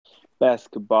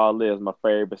Basketball is my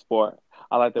favorite sport.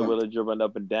 I like the Oh, Willie dribbling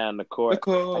up and down the court.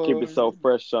 I keep it because so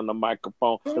fresh on the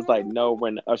microphone. It's like no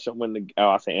when the usher when the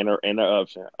I say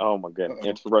interruption. Oh my goodness, uh-oh.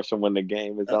 interruption when the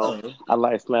game is on. Uh-oh. I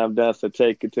like slam dunk to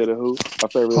take it to the hoop. My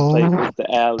favorite play Oh, is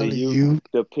the alley oop. you.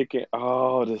 The pick it.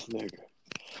 Oh, this nigga.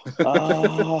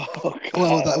 Oh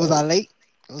Well, was I God. late?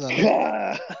 Was I late?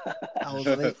 God. I was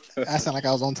late. I sound like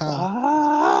I was on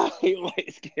time. He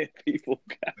light skinned people.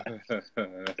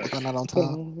 Was I not on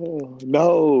time? Oh,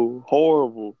 no,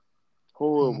 horrible, Hmm.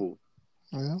 horrible.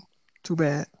 Well, too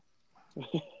bad.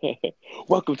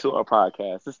 Welcome to our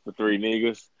podcast. This is the Three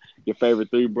Niggas, your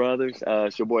favorite three brothers.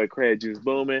 It's your boy Craig Juice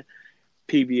Boomin,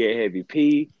 PBA Heavy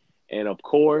P, and of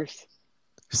course,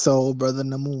 Soul brother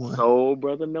number one. Soul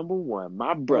Brother number one,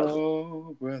 my brother.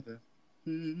 Oh, brother.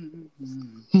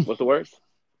 What's the worst?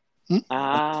 Hmm?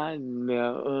 I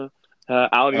know. I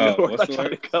don't even know where What's I'm the trying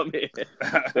to word? come in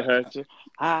to hurt you.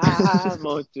 I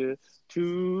want you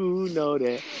to know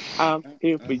that I'm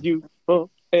here for you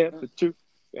forever true.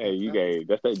 Hey, you guys,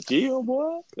 that's that Jill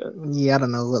boy. Yeah, I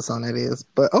don't know what song that is,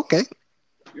 but okay.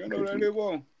 You know that it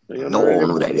won't. You No, know that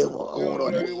no, boy? that is. You don't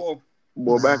know that it won't.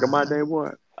 Boy, back in my Nah. day, boy.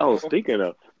 Oh, speaking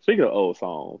of old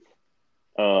songs,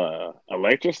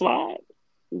 Electric Slide.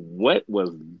 What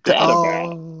was that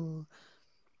about? Oh,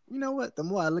 you know what? The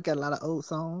more I look at a lot of old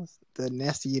songs, the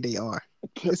nastier they are.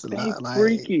 It's a They lot like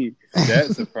freaky.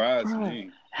 That surprised Bruh,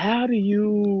 me. how do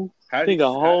you How think did a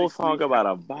whole they song sneak? about a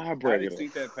How they vibrator?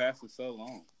 sneak that past for so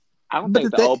long? I don't But the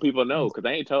think the thing, old people know because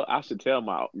they ain't told. I should tell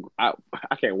my. I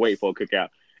can't wait for a cookout.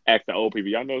 Ask the old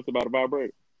people. Y'all know it's about a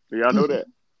vibrator. Do y'all know that?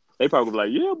 They probably be like,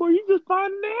 yeah, boy, you just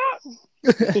finding out.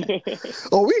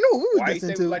 oh, we know what we Why you listen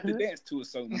say we to. like to dance to it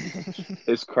so much?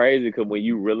 It's crazy because when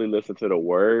you really listen to the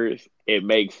words, it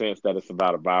makes sense that it's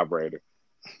about a vibrator.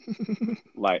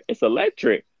 Like it's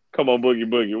electric. Come on, boogie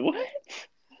boogie. What?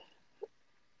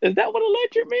 Is that what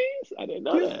electric means? I didn't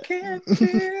know You that. can't feel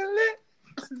it.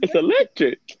 It's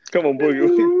electric. Come on, boogie.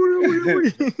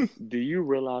 Ooh, Do you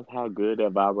realize how good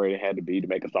that vibrator had to be to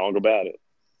make a song about it?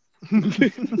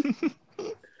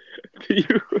 Do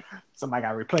you? Somebody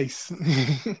got replaced.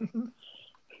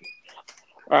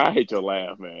 I hate your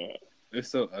laugh, man. It's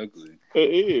so ugly. It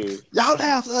is. Y'all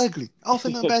laugh ugly. I don't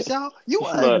say nothing about y'all. You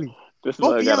This mug, ugly. this Both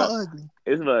mug of got y'all a, ugly.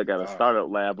 this mug got a Oh. startup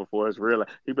laugh before it's real.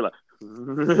 He'd be like, he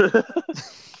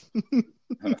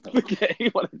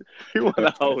want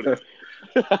to hold it.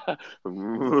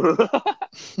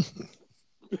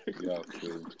 Y'all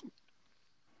cool.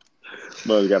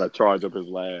 Mug got to charge up his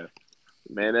laugh.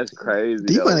 Man, that's crazy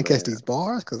Do you want though, to catch man. these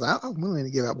bars? Because I'm willing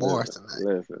to give out bars Listen,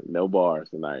 tonight. listen, no bars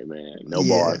tonight, man. No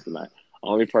Yeah. bars tonight.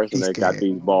 Only person He's that got scared.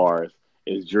 these bars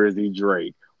is Drizzy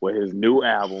Drake with his new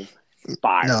album,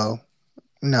 Fire. No.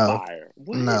 Fire.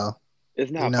 What? No.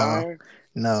 It's not No. fire?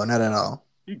 No, not at all.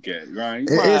 You get it, Ryan.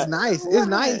 It's What? nice. What? It's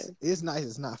nice. It's nice.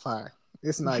 It's not fire.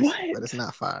 It's nice, What? but it's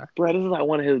not fire. Bro, this is like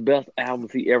one of his best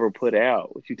albums he ever put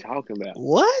out. What you talking about?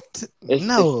 What?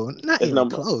 No, not It's even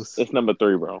number close. It's number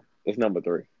 3, bro. It's number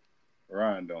 3.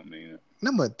 Ryan don't mean it.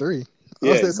 Number 3.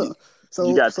 Yeah, So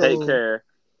you got Take Care.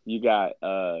 You got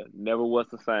Never Was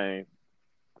the Same.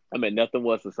 I mean, Nothing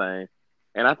Was the Same.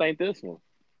 And I think this one.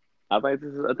 I think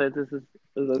this is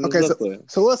Okay, up there.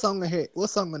 so what song on here? What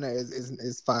song on there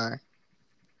is fire?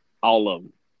 All of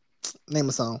them. Name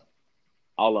a song.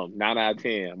 All of them. 9 out of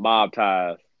 10. Mob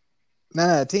Ties. 9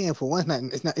 out of 10 for one.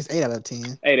 It's not. It's 8 out of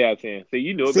 10. 8 out of 10. See,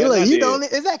 you knew it See, better look, than I you did. don't.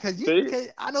 Is that because See? Cause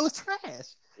I know it's trash.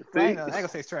 See? I ain't gonna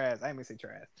say it's trash. I ain't gonna say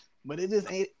trash, but it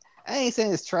just ain't. I ain't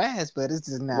saying it's trash, but it's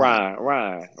just not.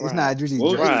 Ryan. It's not a Drizzy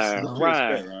What Drake you song.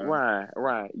 expect, Ryan?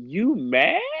 Ryan. You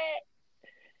mad?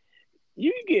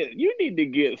 You need to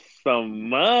get some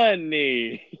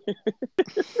money.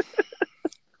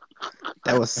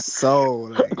 That was so.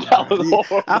 Like, That was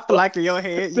horrible. I feel like in your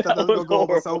head, you thought that was gonna go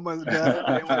over so horrible. much better.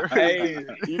 than what it really Hey,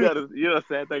 did. you know the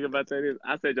sad thing about that is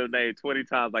I said your name 20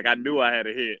 times like I knew I had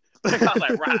a hit. I was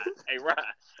like, Ryan, hey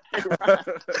Ryan.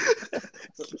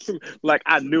 Like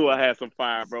I knew I had some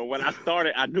fire, bro. When I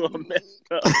started, I knew I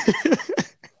messed up.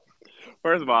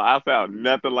 First of all, I found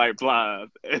nothing like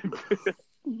blinds. And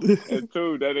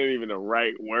two, that ain't even the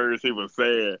right words he was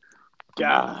saying.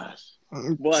 Gosh.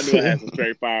 Boy, I knew I had some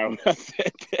straight fire when I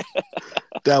said that.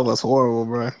 That was horrible,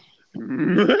 bro.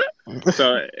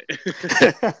 So,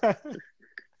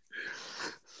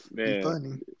 man,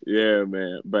 funny. yeah,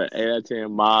 man. But 8 out of 10,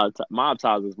 Mob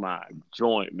Ties is my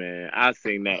joint, man. I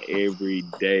sing that every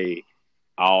day,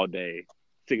 all day.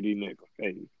 Sickety nickel.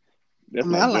 Hey, that's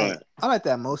my joint. I like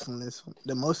that Motionless.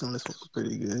 The Motionless was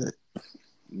pretty good.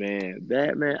 Man,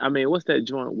 I mean, what's that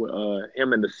joint with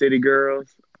him and the City Girls?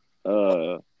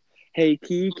 Hey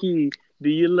Kiki, do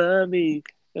you love me?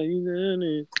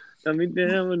 Let me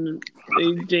down with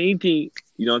the JT.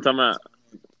 You know what I'm talking about?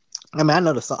 I mean, I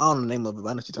know the song. I don't know the name of it, but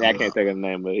I know what you're Yeah, I talking can't about. think of the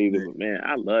name of it either. But man,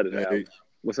 I love it. Hey,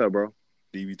 What's up, bro?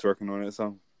 do you be twerking on that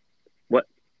song? What?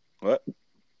 What?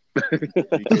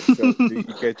 You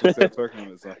catch yourself twerking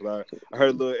on that song? I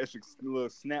heard little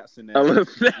snaps in there. I love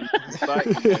You like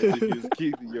that if you was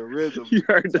keeping your rhythm. You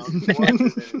heard So I'm just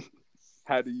wondering,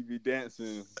 how do you be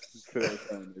dancing to that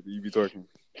song? Do you be twerking?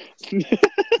 Do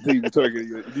you be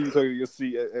twerking? Do you twerking your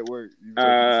seat at work? You be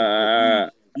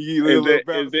twerking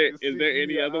Is there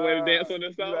any other way to dance on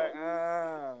this song?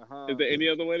 Is there any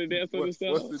other way to dance on this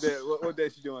song? What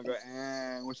dance you doing? Go,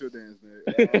 what's your dance, man?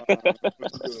 What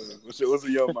you doing? What's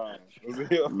in your mind?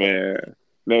 Man,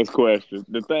 next question.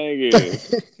 The thing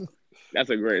is, that's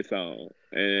a great song,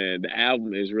 and the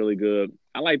album is really good.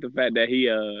 I like the fact that he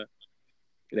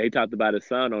talked about his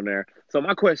son on there. So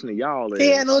my question to y'all is,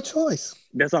 He had no choice.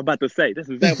 that's what I'm about to say. That's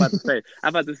exactly what I'm about to say. I'm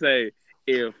about to say,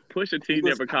 if Pusha T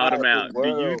never called him out, do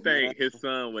you think his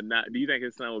son would not? Do you think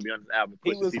his son would be on this album?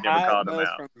 If Pusha T never called him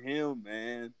out. From him,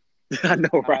 man. I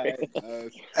know, right?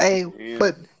 Hey,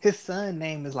 but his son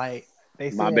name is like they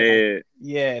said. My bad. Like,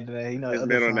 yeah, his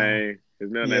middle name. His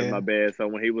middle name is My Bad. So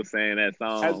when he was saying that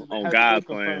song on God's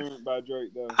Plan, by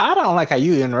Drake, though. I don't like how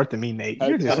you interrupted me, Nate.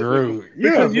 You're just rude.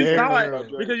 Because you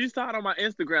saw it on my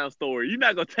Instagram story. You're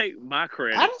not gonna take my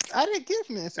credit. I didn't give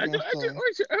him an Instagram story.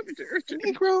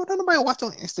 Negro, don't nobody watch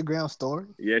on Instagram story.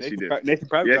 Yes, you did.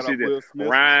 Yes, you did.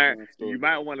 Ryan, you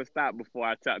might want to stop before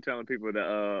I stop telling people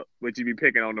what you be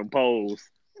picking on them polls.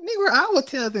 Negro, I will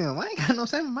tell them. I ain't got no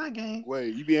shame in my game.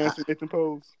 Wait, you be answering Nathan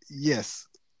polls? Yes.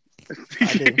 I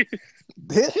do.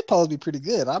 His polls be pretty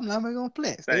good. I'm not even gonna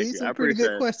flex. They need some pretty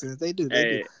good questions. They do.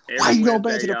 They do. Why you gonna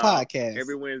bring to the podcast?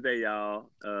 Every Wednesday, y'all.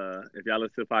 If y'all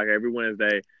listen to the podcast every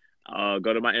Wednesday,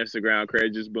 go to my Instagram,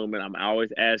 Craig Just Booming. I'm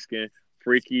always asking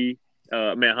freaky,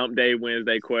 Hump Day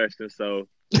Wednesday questions. So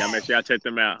y'all make sure y'all check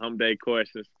them out. Hump Day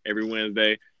questions every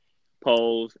Wednesday.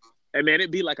 Polls. And man,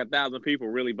 it'd be like 1,000 people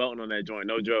really voting on that joint.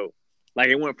 No joke. Like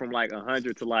it went from like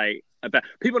 100 to like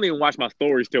people don't even watch my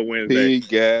stories till Wednesday.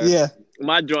 Yeah.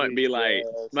 My joint be like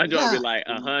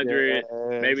 100,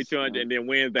 maybe 200, and then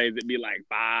Wednesdays it'd be like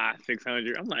 500,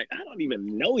 600. I'm like, I don't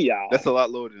even know y'all. That's a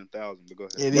lot lower than 1,000. But go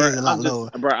ahead. It is a lot lower,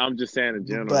 bro. I'm just saying in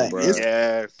general, but bro.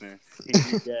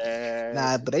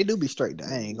 Nah, but they do be straight though.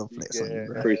 I ain't gonna flex on you,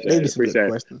 bro. Appreciate it.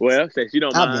 Well, since you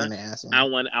don't mind, I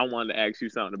wanted to ask you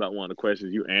something about one of the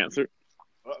questions you answered.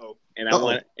 Uh-oh. And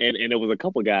and it was a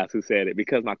couple guys who said it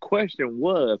because my question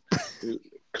was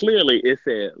clearly it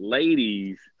said,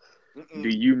 ladies, do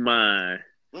you mind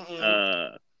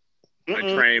a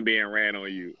train being ran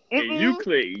on you? And you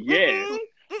click yes,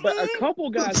 but a couple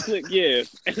guys click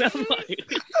yes, and I'm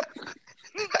like,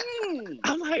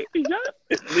 is y'all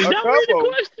read the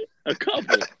question? A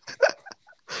couple.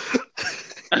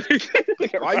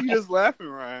 Why you just laughing,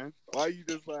 Ryan? Why you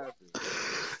just laughing?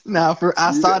 Nah,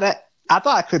 I saw that. I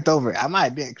thought I clicked over it. I might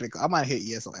have didn't click. I might have hit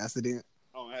yes on accident.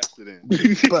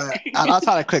 But I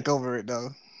tried to click over it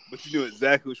though. But you knew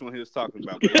exactly which one he was talking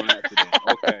about, but on accident.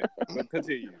 Okay, but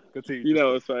continue. You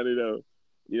know what's funny though?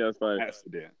 You know what's funny?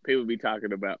 Accident. People be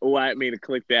talking about, oh, I didn't mean to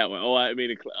click that one. Oh, I didn't mean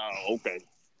to click. Oh,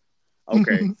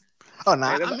 okay. Oh, no.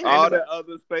 All the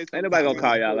other space. Ain't nobody gonna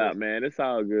call y'all out, man. It's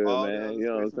all good, man. You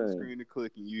know what I'm saying? Screen to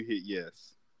click and you hit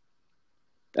yes.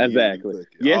 Exactly.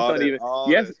 Yes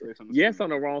on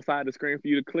the wrong side of the screen for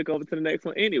you to click over to the next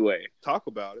one anyway. Talk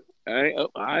about it.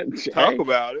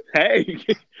 About it. Hey.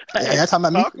 That's talking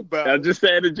about me. I'm just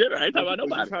saying in general. I ain't talking about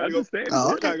nobody. I'm just saying.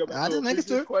 Oh, okay. I didn't make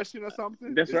a question or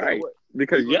something. That's right.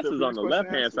 Because yes is on the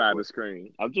left-hand side of the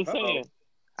screen. I'm just saying.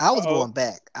 I was going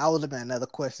back. I was looking at another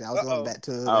question. I was going back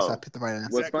to so I picked the right answer.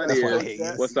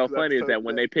 What's so funny is that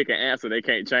when they pick an answer, they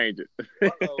can't change it.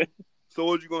 So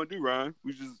what you gonna do, Ryan?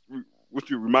 What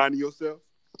you reminding yourself?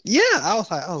 Yeah, I was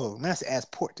like, oh, man, I should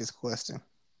ask Port this question.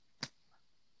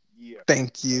 Yeah.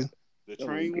 Thank you. The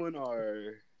train one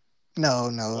or no,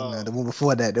 the one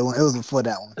before that. It was before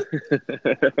that one.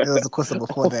 It was a question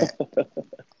before that.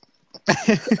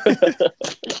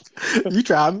 You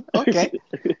tried me.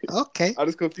 Okay. I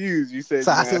was confused. You said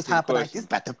so. I see what type of night it's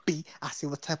about to be. I see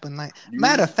what type of night.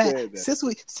 Matter of fact, since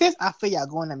I feel y'all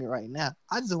going at me right now,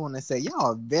 I just want to say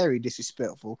y'all are very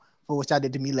disrespectful for what y'all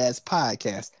did to me last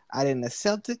podcast. I didn't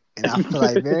accept it, and I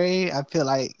feel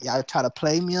like y'all try to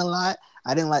play me a lot.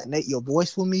 I didn't like Nate your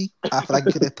voice for me. I feel like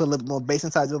you could have put a little bit more bass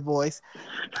inside your voice,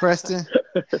 Preston.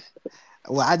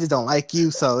 Well, I just don't like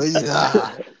you, so it's just.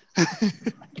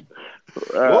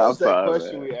 What was that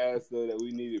question we asked though that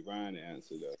we needed Ryan to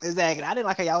answer though? Exactly. I didn't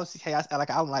like how y'all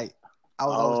like I'm like I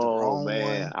was always the wrong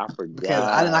man, one. I forgot. Because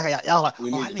I didn't like y'all like,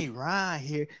 I need Ryan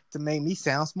here to make me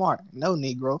sound smart. No,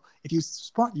 Negro. If you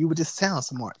smart, you would just sound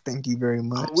smart. Thank you very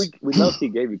much. We know he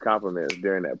gave you compliments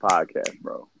during that podcast,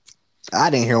 bro.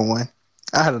 I didn't hear one.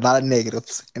 I heard a lot of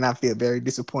negatives, and I feel very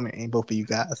disappointed in both of you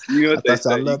guys. You know what they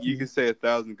say? You can say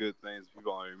 1,000 good things, but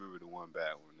you only remember the one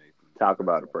bad one, Nathan. Talk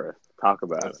about it, press. Talk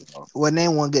about it. Well,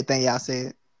 name one good thing y'all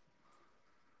said.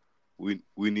 We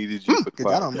needed you for the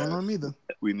podcast. I don't remember them either.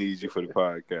 We needed you for the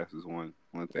podcast is one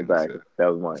thing. Exactly. That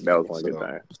was one good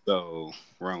thing. So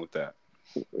run with that.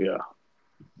 Yeah.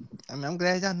 I mean, I'm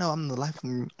glad y'all know I'm the life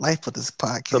of this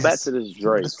podcast. So back to this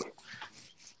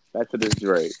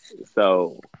Drake.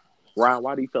 So, Ryan,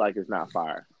 why do you feel like it's not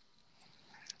fire?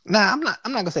 Nah, I'm not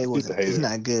gonna say it's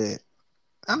not good.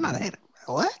 I'm not a hater.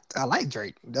 What? I like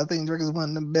Drake. I think Drake is one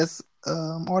of the best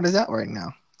artists out right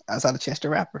now, outside of Chance the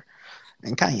Rapper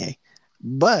and Kanye.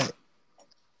 But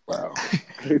wow.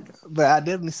 But I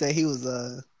definitely say he was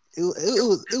it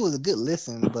was a good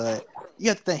listen, but you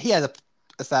have to think he has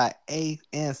a side A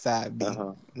and side B.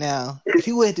 Uh-huh. Now, if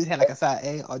he would just had like a side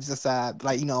A or just a side,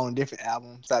 like, on different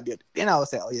albums, side B, then I would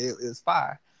say, oh yeah, it was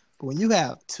fire. But when you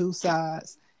have two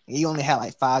sides and you only have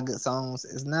like 5 good songs,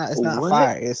 it's not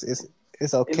fire. It's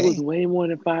okay. It was way more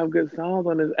than 5 good songs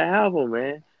on this album,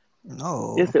 man.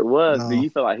 No. Yes, it was. No. Do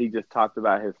you feel like he just talked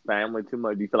about his family too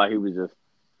much? Do you feel like he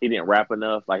didn't rap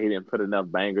enough? Like he didn't put enough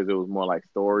bangers? It was more like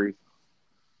stories?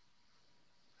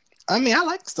 I mean, I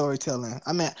like storytelling.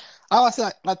 I mean, I always say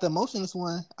like the Emotionless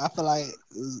one, I feel like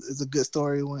is a good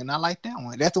story one. I like that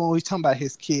one. That's the one we talking about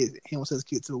his kid. He wants his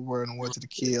kid to the world and word to the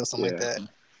kid or something like that.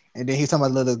 And then he's talking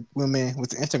about little women with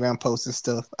the Instagram posts and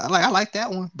stuff. I like that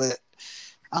one, but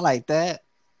I like that.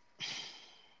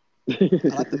 I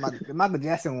like the Michael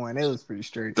Jackson one. It was pretty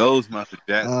straight. Those Michael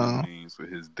Jackson memes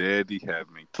with his daddy have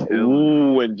me killing.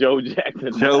 Ooh, and Joe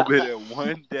Jackson. Joe did it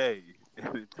one day.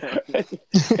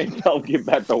 And don't get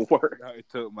back to work. No, it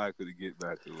took Michael to get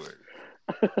back to work.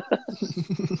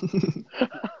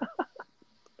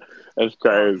 That's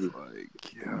crazy. Oh my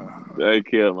God. They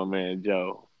killed my man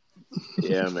Joe.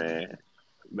 Yeah, man.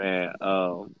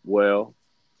 Well,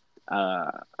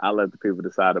 I'll let the people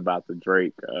decide about the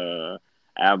Drake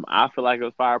album. I feel like it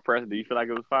was fire. Press. Do you feel like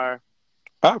it was fire?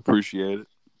 I appreciate it.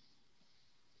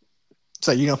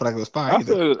 So you don't feel like it was fire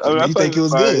either? You think it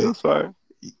was good? It was fire.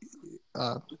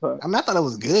 I mean, I thought it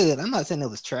was good. I'm not saying it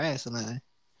was trash or nothing,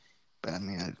 but I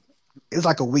mean, it's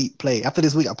like a week play. After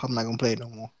this week, I'm probably not gonna play it no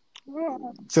more.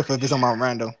 Except for if it's on my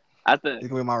random. I think you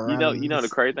know the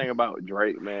crazy thing about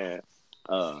Drake, man.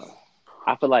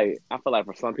 I feel like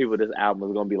for some people, this album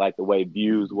is gonna be like the way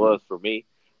Views was for me.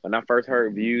 When I first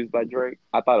heard Views by Drake,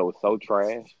 I thought it was so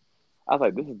trash. I was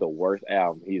like, this is the worst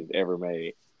album he's ever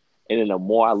made. And then the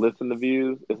more I listen to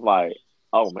Views, it's like,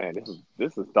 oh man,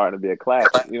 this is starting to be a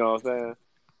classic. You know what I'm saying?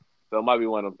 So it might be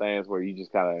one of them things where you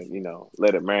just kind of,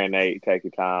 let it marinate, take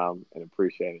your time, and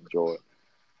appreciate and enjoy it.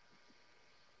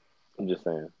 I'm just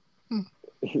saying.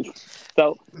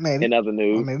 So, maybe. in other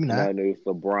news, maybe not.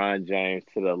 LeBron James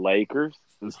to the Lakers.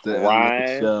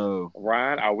 Ryan,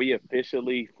 are we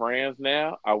officially friends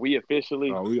now? Are we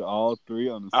all three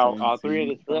on the same team? All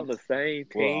three of us on the same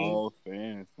team? We're all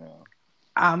fans now.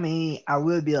 I mean, I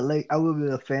will be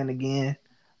a fan again,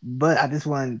 but I just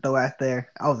want to throw out there,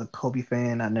 I was a Kobe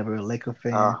fan. I never a Laker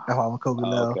fan. That's why I'm a Kobe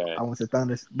love. Okay. I went to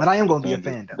Thunders, but I am going to be a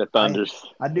fan though. The Thunders.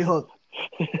 I do hope.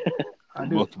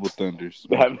 Multiple Thunders.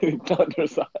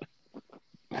 Thunders.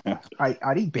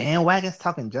 Are these bandwagons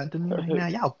talking junk to me right now?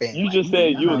 Y'all bandwagons. You just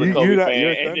said you was a Kobe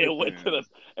fan, and then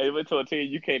went to a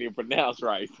team you can't even pronounce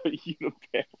right. So you the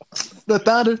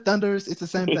bandwagon. The Thunders. It's the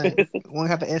same thing. One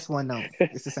have an S, one no.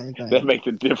 It's the same thing. That makes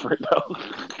it different though.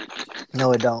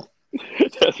 No, it don't.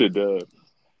 Yes, it does.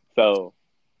 So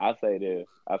I say this.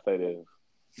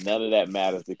 None of that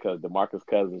matters because DeMarcus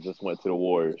Cousins just went to the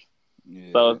Warriors. Yeah.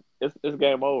 So it's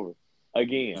game over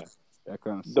again. That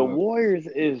kind of the Warriors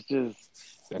is just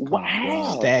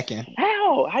wow. Stacking.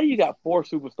 How you got 4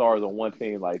 superstars on one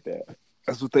team like that?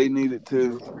 That's what they needed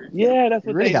too. Yeah, that's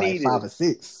what really they needed. Like 5 or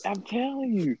 6. I'm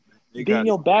telling you. Then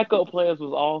your backup players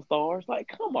was all stars. Like,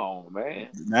 come on, man.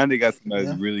 Now they got somebody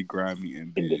really grimy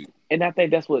and big. And I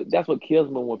think that's what kills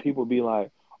me when people be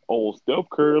like, "Oh, Steph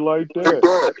Curry like that,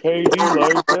 KD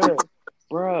like that,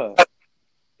 bruh."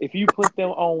 If you put them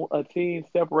on a team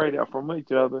separated from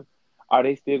each other, are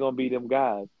they still gonna be them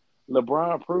guys?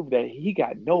 LeBron proved that he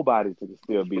got nobody to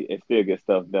still get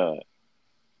stuff done.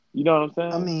 You know what I'm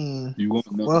saying? I mean,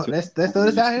 let's throw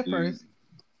this out here first.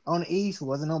 On the East,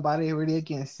 wasn't nobody really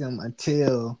against him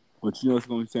until. But you know what's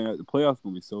going to be saying? The playoffs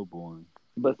going to be so boring.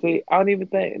 But see, I don't even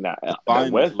think the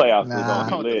West playoffs is going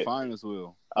to be lit. The finals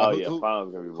will. Oh yeah,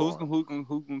 finals gonna be boring.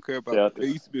 Who's gonna care about? Celtics. It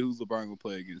used to be who's LeBron gonna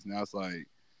play against. Now it's like,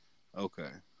 okay,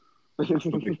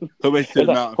 who makes it to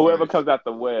the mountain whoever first? comes out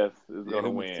the West is gonna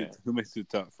win. Who makes it to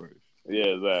the top first? Yeah,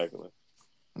 exactly.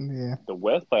 Yeah. The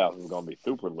West playoffs is gonna be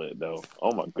super lit though.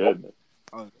 Oh my goodness.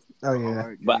 Oh yeah.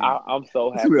 Right, but I'm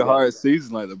so happy. It's gonna be a hard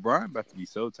season. Like LeBron about to be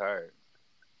so tired.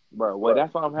 Bro, well,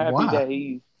 that's why I'm happy that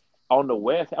he's on the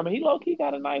West. I mean, he low key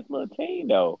got a nice little team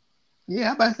though. Yeah,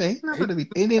 I'm about to say he's not gonna be.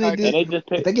 And then they just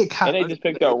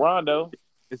picked up Rondo.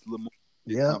 It's Lamar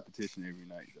competition every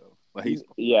night though. Like he's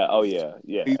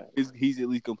He's at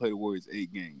least gonna play the Warriors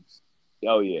 8 games.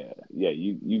 Oh yeah.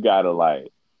 You gotta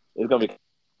like. It's gonna be.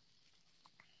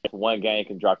 One game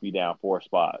can drop you down 4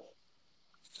 spots.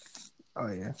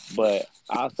 Oh yeah. But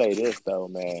I'll say this though,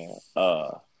 man.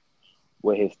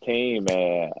 With his team,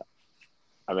 man.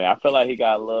 I mean, I feel like he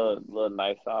got a little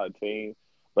nice solid team.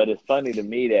 But it's funny to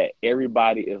me that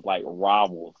everybody is like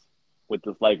rivals with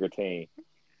this Laker team.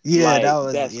 Yeah, like, that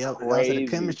was crazy. That was the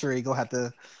chemistry.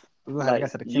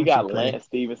 You got Lance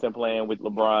Stevenson playing with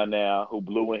LeBron now, who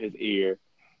blew in his ear.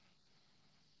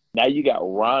 Now you got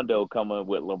Rondo coming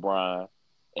with LeBron,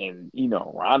 and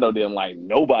Rondo didn't like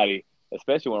nobody,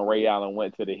 especially when Ray Allen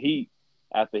went to the Heat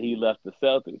after he left the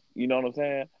Celtics. You know what I'm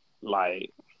saying?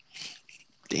 Like,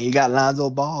 then you got Lonzo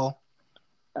Ball.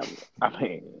 I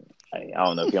mean, I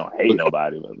don't know if you don't hate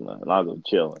nobody, but Lonzo's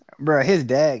chilling. Bro, his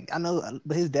dad, I know,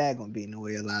 but his dad gonna be in the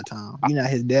way a lot of time. You know how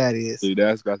his dad is. Dude,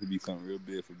 that's got to be something real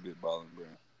big for big balling, bro.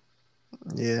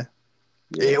 Yeah.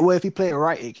 Well, if he played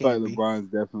right, it can be. LeBron's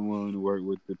definitely willing to work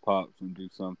with the Pops and do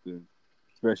something,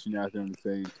 especially now they're on the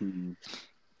same team.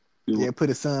 Put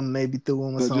his son maybe through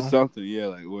him or something. Just something,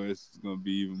 like where it's gonna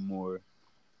be even more.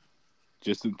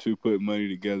 Just them two put money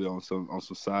together on some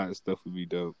side stuff would be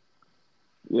dope.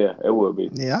 Yeah, it would be.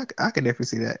 Yeah, I could definitely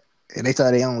see that. And they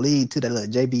started their own league too, that little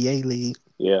JBA league.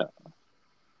 Yeah.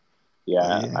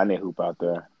 I need hoop out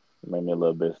there. Make me a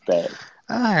little bit of stats.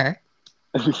 All right.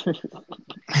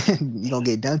 You gonna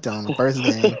get dunked on the first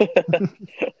game.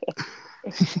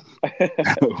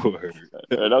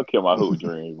 Don't kill my hoop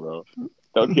dream, bro.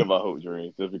 Don't kill my hoop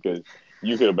dream just because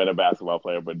you could have been a basketball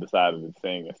player but decided to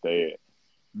sing instead.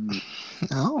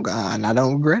 Oh God, I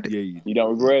don't regret it. Yeah, you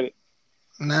don't regret it?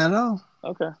 Not at all.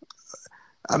 Okay.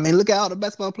 I mean, look at all the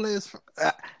basketball players.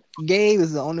 Gabe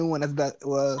is the only one that's best.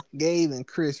 Well, Gabe and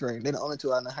Chris, right? They're the only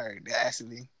two I done heard that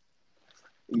actually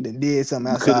did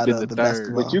something outside of the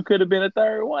basketball. But you could have been a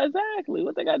third one. Exactly.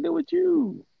 What they got to do with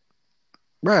you?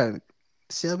 Bro,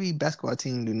 Shelby basketball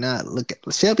team do not look at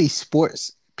Shelby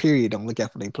sports. Period. Don't look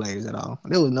out for their players at all.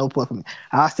 There was no point for me.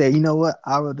 I said, you know what?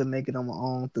 I'd rather make it on my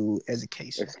own through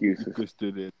education. Excuses. Just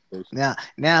do this.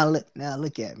 Now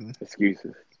look at me.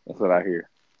 Excuses. That's what I hear.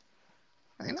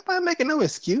 Ain't nobody making no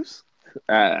excuse.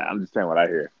 I'm just saying what I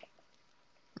hear.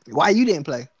 Why you didn't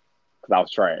play? Because I was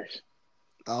trash.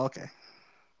 Oh, okay.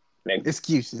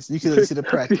 Excuses. You should have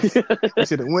practiced. You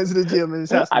should have went to the gym and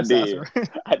shot some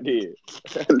I did.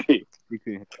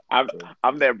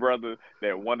 I'm that brother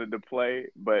that wanted to play,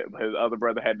 but his other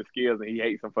brother had the skills and he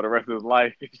hates them for the rest of his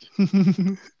life.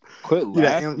 Quit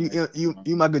laughing.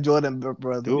 You Michael Jordan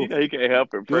brother. You know he can't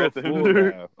help it.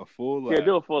 A full laugh. Yeah,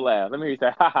 do a full laugh. Let me hear you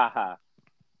say ha ha ha.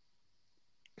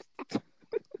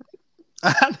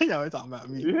 I think y'all were talking about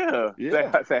me. Yeah.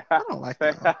 Say I don't like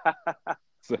that.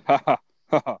 Say ha ha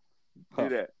ha. Do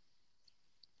that.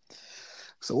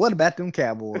 So what about them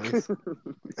Cowboys?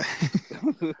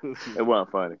 It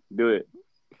wasn't funny. Do it.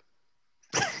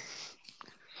 I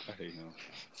hate him.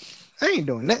 I ain't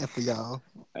doing nothing for y'all.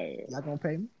 Hey. Y'all gonna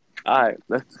pay me? All right.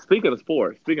 Speaking of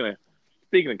sports, speaking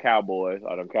of Cowboys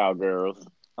or them Cowgirls,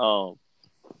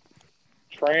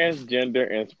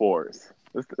 transgender in sports.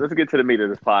 Let's get to the meat of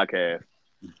this podcast.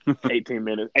 18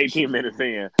 minutes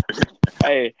in.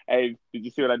 Hey, did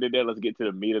you see what I did there? Let's get to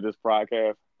the meat of this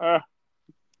podcast.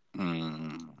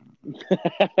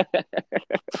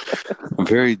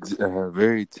 Very,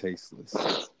 very tasteless.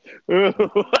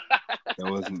 That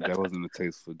wasn't a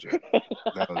tasteful joke.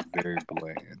 That was very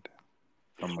bland.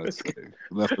 I must say,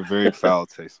 left a very foul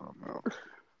taste in my mouth.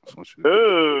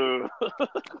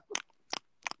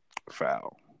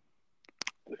 Foul.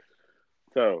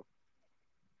 So,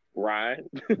 Ryan,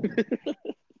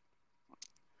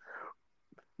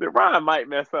 Ryan might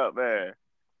mess up, man.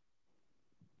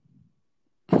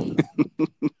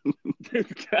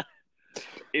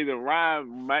 Either Ryan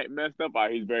might mess up or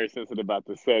he's very sensitive about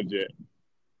the subject.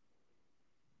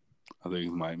 I think he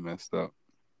might messed up.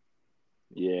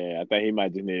 Yeah, I think he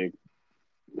might just need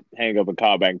to hang up and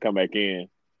call back and come back in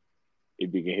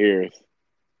if he can hear us.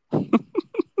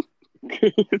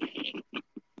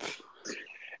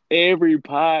 Every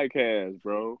podcast,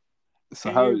 bro. So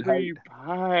every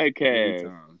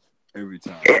podcast. Every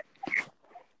time.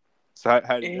 So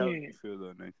how do you feel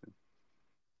though, Nathan?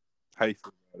 How you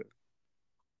feel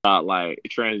about it? Like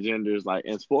transgenders, like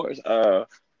in sports. Nah,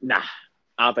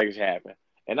 I don't think it should happen.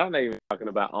 And I'm not even talking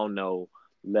about on no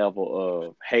level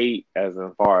of hate, as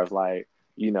far as like,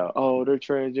 oh, they're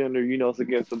transgender, it's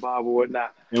against the Bible or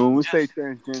whatnot. And when we say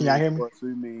transgender, can y'all hear me? Sports,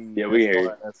 we mean we hear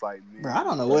you. That's like men. Bro, I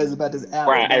don't know what is about this app.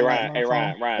 Ryan,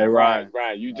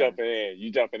 you jumping in.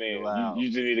 You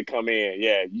just need to come in.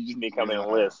 Yeah, you just need to come in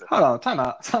and listen. Hold on, time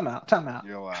out.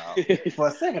 You're loud. For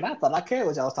a second, I thought I cared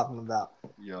what y'all was talking about.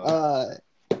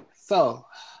 So,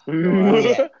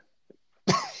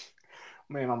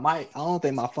 man, my mic. I don't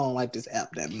think my phone like this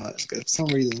app that much because for some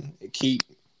reason it keep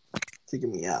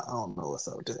taking me out. I don't know what's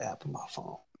up with this app on my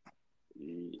phone.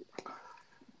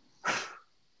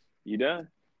 You done?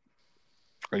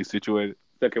 Are you situated?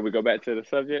 So can we go back to the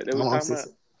subject that we're talking about?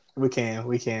 We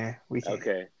can.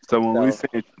 Okay. So when we say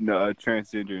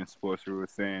transgender in sports, we were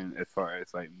saying as far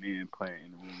as like men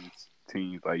playing in women's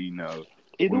teams, like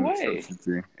either way,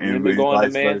 and we're going to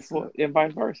men's sport and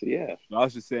vice versa. Yeah. I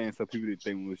was just saying, so people didn't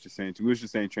think we was just saying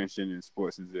transgender in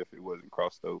sports as if it wasn't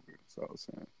crossed over. So I was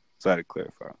saying, so I had to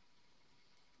clarify.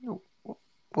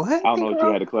 What? I don't know what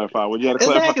you had to clarify. What you had to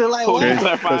clarify? Like,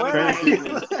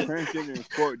 transgender in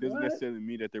sport doesn't necessarily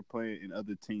mean that they're playing in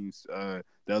other teams, the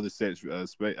other sex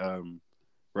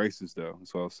races, though.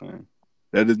 That's what I was saying.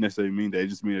 That doesn't necessarily mean that. It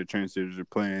just means that transgenders are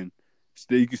playing.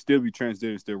 You can still be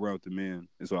transgender and still run with the men.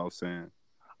 That's what I was saying.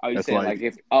 Oh, you're saying like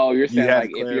if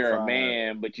you're a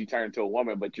man but you turn to a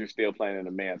woman but you're still playing in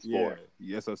a man's sport.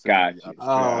 Yes, I said. Gotcha.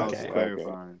 I was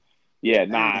clarifying. Yeah,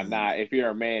 nah. If you're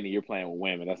a man and you're playing with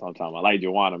women, that's what I'm talking about. Like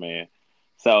Joanna, man.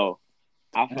 So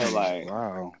I feel like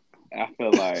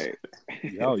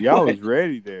y'all was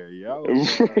ready there. Y'all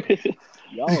was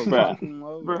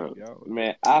bro.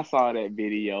 Man, I saw that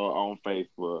video on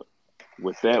Facebook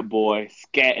with that boy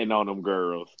scatting on them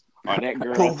girls. Or that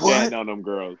girl scatting on them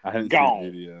girls. I hadn't gone.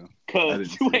 seen the video.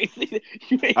 Cause you ain't see that.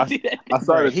 You ain't see that. I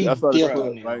saw it. I saw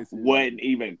it. Wasn't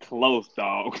even close,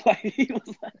 dog. Like he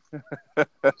was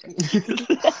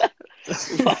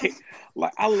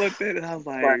like I looked at it and I was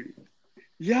like,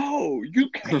 yo, you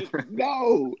can't.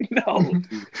 No.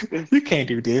 You can't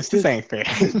do this. This ain't fair.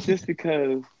 Just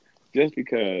because.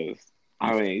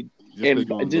 I mean,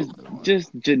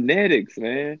 just genetics,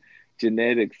 man.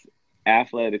 Genetics.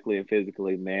 Athletically and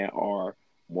physically, men are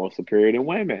more superior than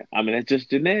women. I mean, that's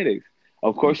just genetics.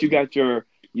 Of course, you got your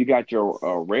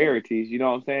rarities. You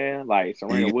know what I'm saying? Like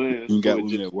Serena Williams, you got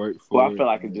women that work for. I feel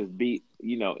like could just beat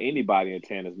anybody in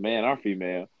tennis, man or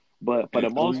female. But for the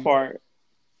most part,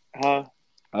 huh?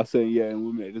 I say and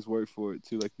women that just work for it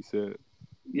too, like you said.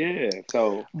 Yeah.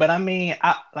 So, but I mean,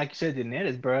 like you said,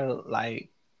 genetics, bro.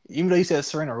 Like even though you said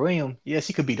Serena Williams, yeah,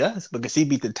 she could beat us because she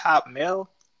beat the top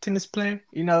male tennis player.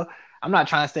 I'm not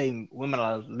trying to say women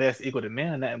are less equal to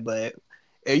men or nothing, but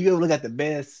if you ever look at the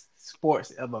best sports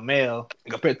of a male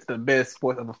compared to the best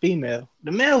sports of a female,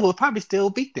 the male will probably still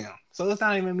beat them. So it's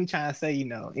not even me trying to say,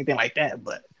 anything like that.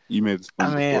 But you made this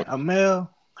point before. A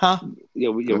male, huh? Yeah,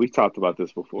 we talked about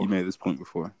this before. You made this point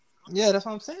before. Yeah, that's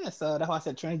what I'm saying. So that's why I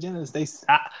said transgenders.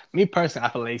 Me personally, I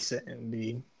feel they shouldn't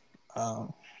be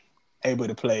able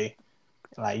to play,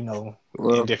 like Well,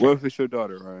 what if it's your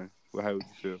daughter, Ryan? How would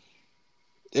you feel?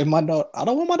 If my daughter, I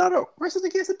don't want my daughter racing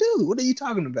against a dude. What are you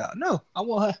talking about? No, I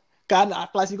want her. God, I feel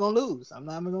like she's gonna lose. I'm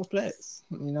not even gonna flex.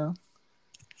 I'm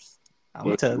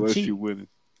gonna tell her what if cheat. she winning?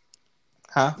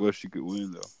 Huh? What if she could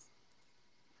win though?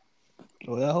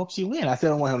 Well, I hope she win. I still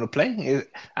don't want him to play.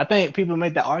 I think people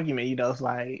make that argument. It's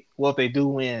like, well, if they do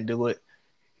win, do it.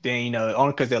 Then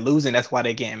only because they're losing, that's why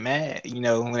they're getting mad.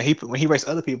 When he raced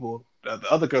other people, the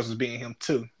other girls was beating him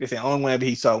too. They say only whenever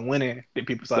he started winning, that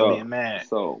people started being mad.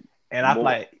 And I feel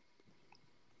like,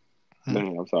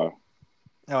 I'm sorry.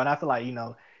 And I feel like, even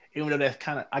though that's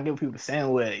kind of, I get what people are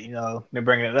saying with it, they're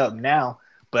bringing it up now.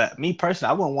 But me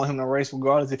personally, I wouldn't want him to race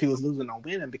regardless if he was losing or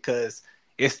winning because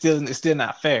it's still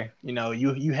not fair.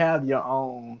 You have your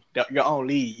own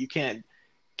league. You can't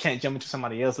jump into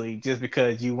somebody else's league just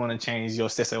because you want to change your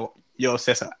sexuality.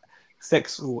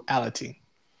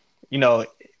 When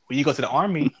you go to the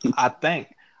Army,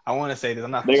 I want to say this.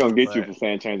 I'm not. They're gonna get you for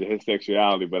saying changing his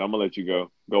sexuality, but I'm gonna let you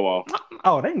go off.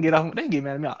 Oh, they can get off. They can get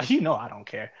mad at me. I don't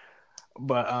care.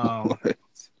 But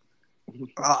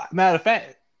matter of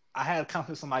fact, I had a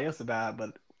conversation with somebody else about it,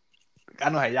 but I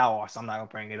know how y'all are, so I'm not gonna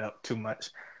bring it up too much.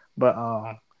 But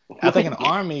I think in the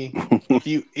Army,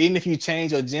 even if you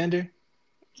change your gender,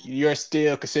 you're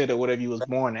still considered whatever you was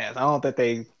born as. I don't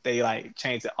think they like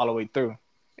changed it all the way through.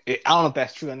 I don't know if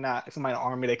that's true or not. If somebody in the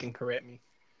Army, they can correct me.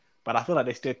 but I feel like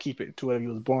they still keep it to whatever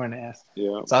you was born as.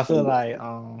 Yeah. So I feel like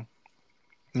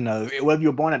whatever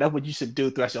you're born at, that's what you should do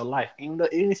throughout your life. Even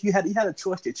if you had a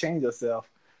choice to change yourself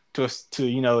to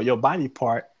your body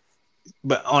part,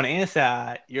 but on the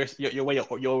inside, your way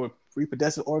your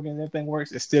reproductive organ and everything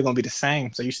works, it's still gonna be the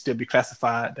same. So you still be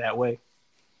classified that way.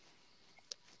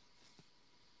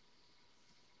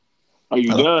 Are you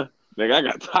done? Nigga, I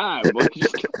got time, boy.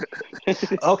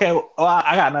 Okay, well,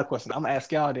 I got another question. I'm gonna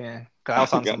ask y'all then, because I was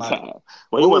talking to somebody.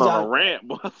 Well, you went on a rant,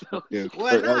 boy. Yeah, that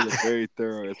was a very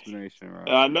thorough explanation, right?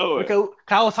 I know it. Because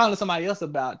I was talking to somebody else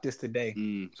about this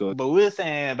today. But we were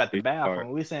saying about the bathroom.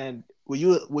 We were saying, will you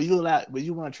want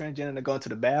a transgender to go into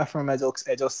the bathroom as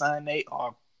your son, Nate,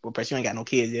 or well, perhaps you ain't got no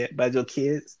kids yet, but as your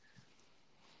kids?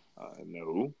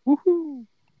 No. Woohoo.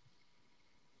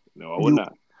 No, I would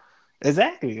not.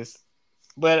 Exactly.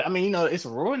 But I mean, it's a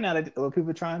rule now that people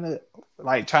are trying to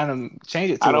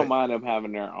change it. I don't mind them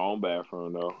having their own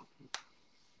bathroom though,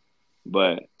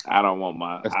 but I don't want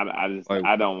my.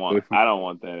 I don't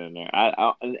want that in there.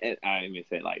 I didn't even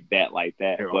say like that,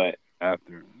 but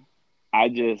after. I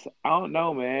don't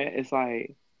know, man. It's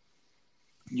like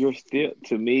you're still,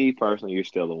 to me personally, you're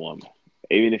still a woman.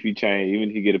 Even if you change, even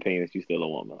if you get a penis, you're still a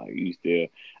woman. Like you still,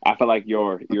 I feel like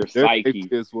your psyche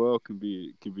as well can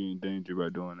be in danger by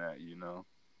doing that.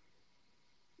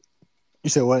 You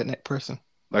said what in that person?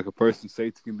 Like a person's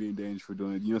safety can be in danger for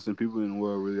doing it. Some people in the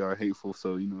world really are hateful.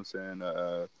 So what I'm saying,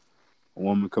 a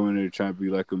woman coming there trying to be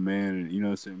like a man, and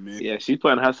what I'm saying, man. Yeah, she's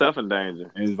putting herself in danger,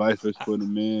 and vice versa for the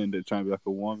man that trying to be like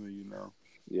a woman.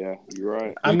 Yeah, you're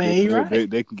right. You're right.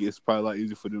 They can get. It's probably a lot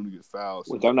easier for them to get fouled.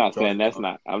 Which I'm not saying that's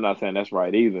not. I'm not saying that's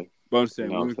right either. But I'm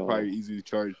saying women probably easy to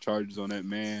charge charges on that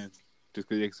man just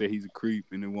because they can say he's a creep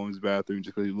in the woman's bathroom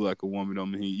just because he look like a woman.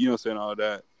 Don't mean he. Saying all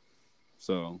that.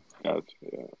 So. Gotcha,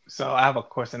 yeah. So I have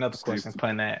another question.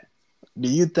 Playing that, do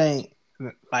you think?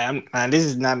 This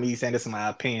is not me saying this is my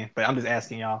opinion, but I'm just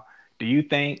asking y'all. Do you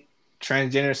think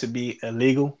transgender should be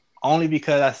illegal? Only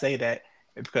because I say that.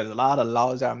 Because a lot of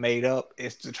laws are made up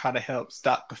is to try to help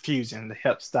stop confusion, to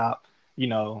help stop,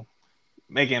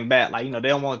 making bad. Like, they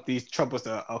don't want these troubles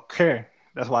to occur.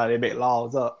 That's why they make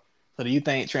laws up. So do you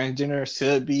think transgender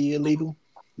should be illegal?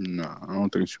 No, I don't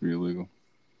think it should be illegal.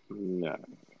 No,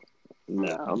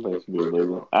 I don't think it should be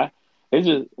illegal. I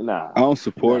don't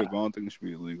support it, but I don't think it should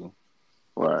be illegal.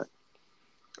 Right.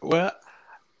 Well,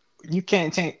 you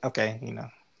can't change. Okay,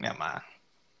 never mind.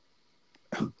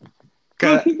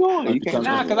 Keep going. Because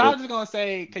I was just gonna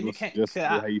say, because you can't.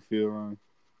 How you feel, Ron?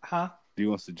 Huh? Do you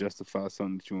want to justify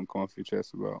something that you want to come off your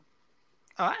chest about?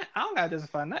 I don't gotta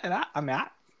justify nothing.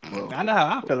 I know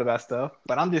how I feel about stuff,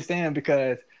 but I'm just saying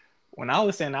because when I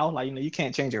was saying, I was like, you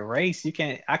can't change your race.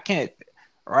 I can't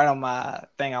write on my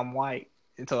thing I'm white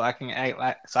until I can act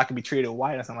like so I can be treated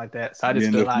white or something like that. So I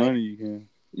just feel like money,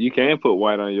 you can put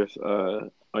white on your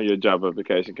job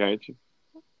application, can't you?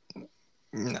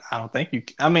 I don't think you.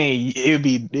 I mean, it'd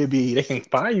be. They can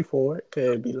fire you for it.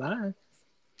 Could be lying.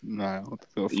 Nah, I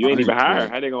don't think you ain't even hired.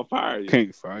 How they gonna fire you?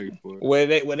 Can't fire you for it. Well,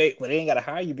 they ain't gotta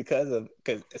hire you because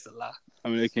it's a lie. I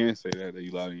mean, they can say that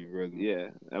you lied on your resume. Yeah,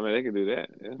 I mean they can do that.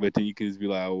 Yeah. But then you can just be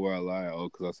like, "Oh, I lied. Oh,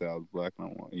 because I said I was black and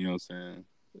I want." You know what I'm saying?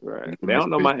 Right. They don't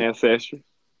know my ancestry.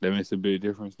 That makes a big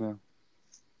difference now.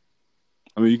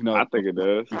 I mean, you can. I think it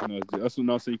does. That's what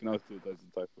I'm saying. You can also do that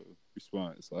type of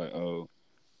response, like, "Oh,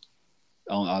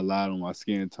 I lied on my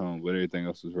skin tone, but everything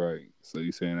else was right." So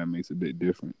you're saying that makes a big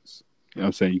difference. You know what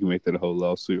I'm saying? You can make that a whole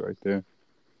lawsuit right there.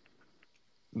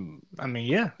 I mean,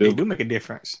 yeah, they do make a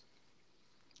difference.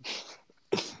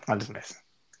 I'm just messing.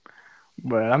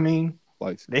 But I mean,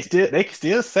 they can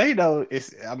still say though.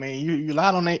 I mean, you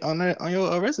lied on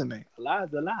your resume. A lie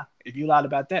is a lie. If you lied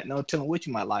about that, no telling what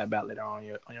you might lie about later on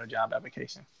your job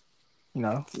application.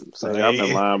 So I've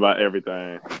been lying about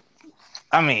everything.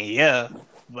 I mean, yeah,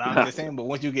 but I'm just saying. But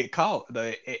once you get caught,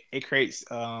 it creates.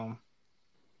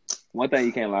 One thing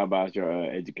you can't lie about is your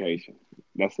education.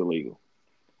 That's illegal.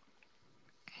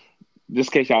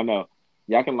 Just in case y'all know,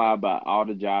 y'all can lie about all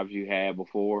the jobs you had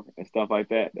before and stuff like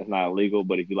that. That's not illegal.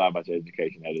 But if you lie about your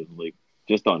education, that is illegal.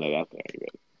 Just throwing that out there,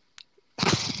 everybody.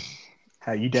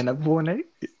 Have you done that before, Nate?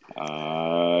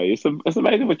 It's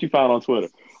amazing what you found on Twitter.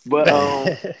 But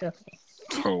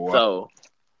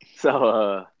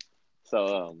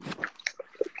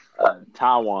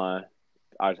Taiwan,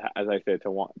 as I said,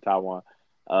 Taiwan.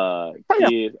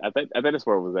 Kids, I think that's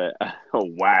where it was at.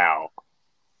 Wow.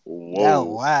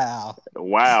 Whoa. Oh,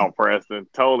 wow, Preston.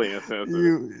 Totally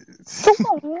insensitive.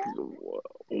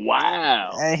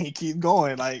 Wow. And he keep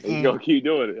going. Like, he's going to keep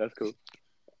doing it. That's cool.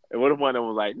 And what if one of them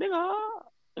was like, nigga,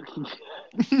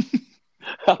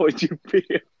 how would you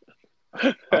feel?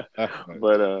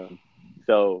 But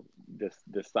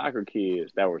the soccer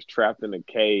kids that was trapped in a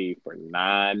cave for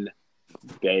 9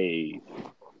 days.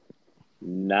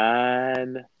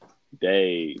 9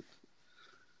 days.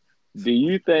 Do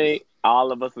you think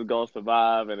all of us is gonna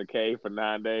survive in a cave for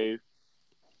 9 days?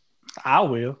 I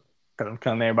will, because I'm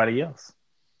killing everybody else.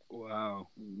 Wow.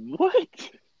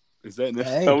 What? Is that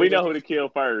necessary? So we know who to kill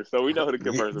first.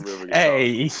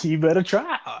 Hey, you better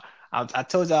try. I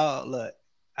told y'all, look,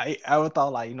 I ever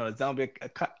thought like,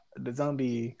 the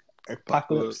zombie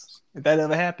apocalypse. If that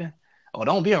ever happened, oh,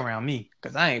 don't be around me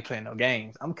because I ain't playing no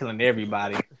games. I'm killing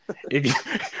everybody. if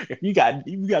you got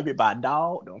bit by a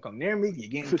dog, don't come near me. You're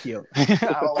getting killed.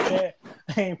 I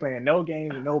ain't playing no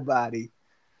games with nobody.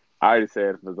 I already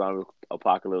said if the zombie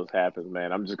apocalypse happens,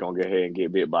 man, I'm just gonna go ahead and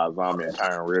get bit by a zombie and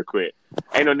turn real quick.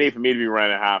 Ain't no need for me to be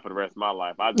running high for the rest of my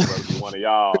life. I'll just rather be one of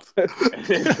y'all.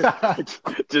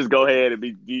 Just go ahead and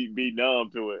be numb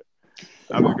to it.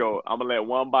 I'm gonna let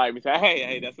one bite me. Say,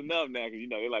 hey, that's enough now, because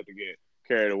they like to get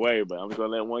carried away. But I'm just gonna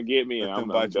let one get me, and I'm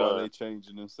done. They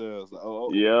changing themselves. Like,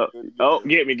 yeah.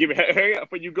 Get me. Hurry up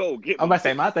before you go. Get me. I'm about to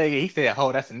say my thing. He said,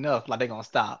 "Oh, that's enough." Like they gonna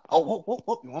stop. Oh,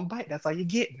 one bite. That's all you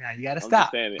get. Now you gotta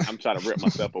stop. I'm trying to rip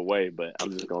myself away, but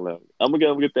I'm just gonna let. I'm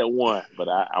gonna get that one, but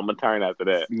I'm gonna turn after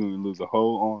that. You're gonna lose a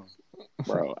whole arm.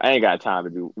 Bro, I ain't got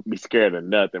time to be scared of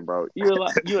nothing, bro. You in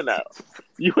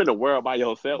the world by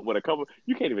yourself with a couple.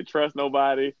 You can't even trust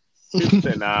nobody. People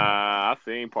say, "Nah, I've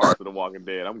seen parts of The Walking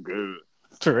Dead. I'm good."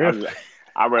 True.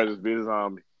 I'd rather just be a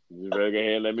zombie. You better go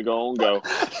ahead and let me go on go.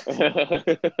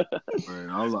 Man,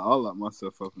 I'll lock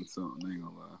myself up in something. I ain't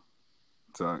gonna lie.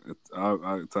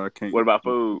 So I can't. What about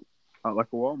food? I like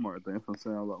a Walmart thing. If I'm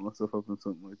saying I'll lock myself up in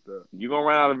something like that. You gonna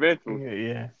run out eventually.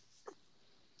 Yeah.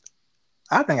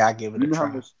 I think I give it a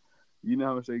try. You know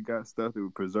how much they got stuff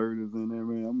with preservatives in there,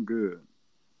 man? I'm good.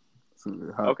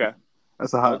 Okay.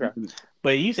 That's a hot. Okay.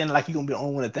 But you saying like you're gonna be the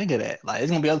only one to think of that? Like,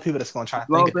 it's gonna be other people that's gonna try to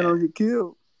think of that. As long as they don't get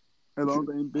killed. As long as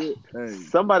they ain't bit. Hey.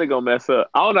 Somebody gonna mess up.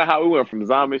 I don't know how we went from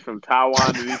zombies from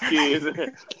Taiwan to these kids,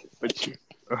 but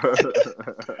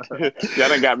y'all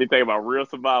done got me thinking about real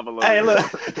survival. Hey, look. I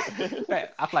feel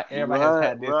like everybody has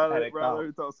had this.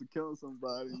 Rather talks to killing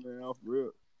somebody, man. Off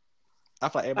real. I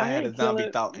feel like everybody had a zombie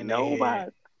thought in their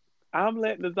head. I'm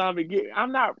letting the zombie get. I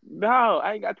ain't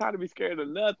got time to be scared of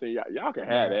nothing. Y'all can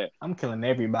have that. I'm killing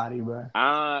everybody, bro.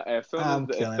 As soon as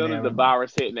the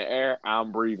virus hit in the air,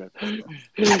 I'm breathing.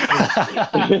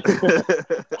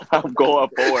 I'm going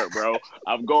for it, bro.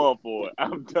 I'm going for it.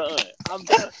 I'm done.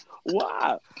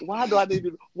 Why? Why do I need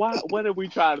to? Why? What are we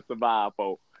trying to survive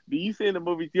for? Do you see in the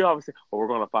movies? You always say, "Oh, we're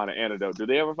gonna find an antidote." Do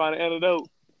they ever find an antidote?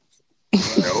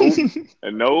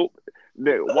 Nope.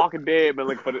 Walking Dead been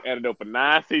looking for the antidote for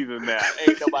 9 seasons now.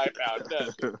 Ain't nobody found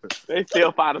nothing. They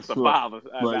still find a survivor.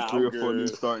 Like 3 or 4 new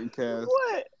starting cast.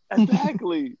 What?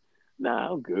 Exactly.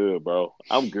 Nah, I'm good, bro.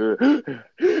 I'm good. Y'all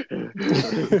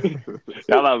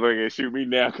not going to shoot me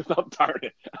now because I'm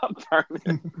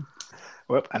turning.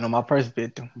 Well, I know my first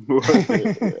victim.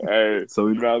 Hey, so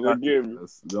you might as well get me.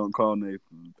 Don't call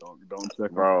Nathan. Don't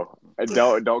check, bro.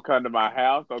 Don't come to my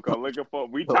house. Don't come looking for.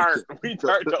 We turned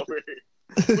over here.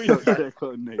 We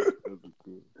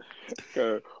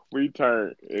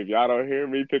turned. If y'all don't hear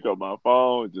me, pick up my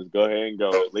phone. Just go ahead and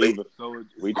go. Leave us.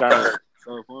 We turned.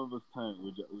 So if one of us turned,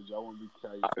 would y'all want to be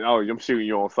carried? Oh, I'm shooting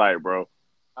you on sight, bro.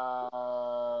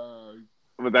 Was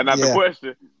that not the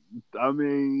question? I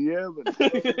mean, yeah, but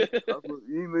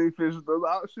you may finish those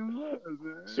options, man.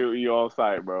 Shooting you on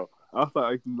sight, bro. I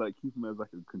thought I can keep him as a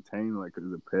container, as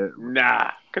a pet.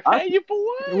 Nah, contain you for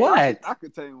what? What? I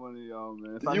contain one of y'all,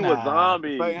 man. You a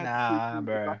zombie? Bro.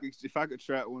 If I could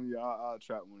trap one of y'all, I'll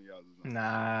trap one of y'all.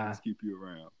 Nah, just keep you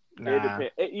around. Nah,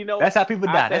 that's how people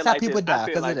die. That's how people die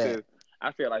because of that.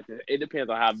 I feel like this. It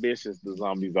depends on how vicious the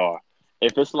zombies are.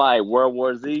 If it's like World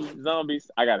War Z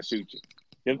zombies, I gotta shoot you.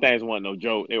 Them things weren't no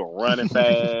joke. They were running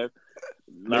fast,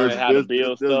 learning how to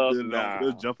build stuff.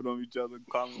 They're jumping on each other.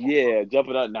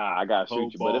 Jumping up. Nah, I gotta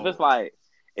shoot you. But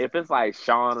if it's like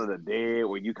Shaun of the Dead,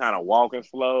 where you kind of walking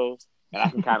slow, and I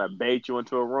can kind of bait you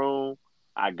into a room,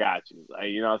 I got you. Like,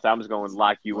 you know what I'm saying? I'm just gonna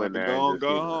lock you in there.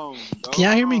 Go home. Can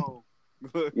y'all hear me?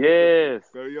 Yes.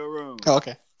 Go to your room. Oh,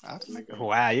 okay.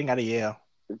 Wow, you ain't gotta yell.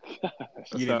 You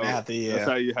didn't have to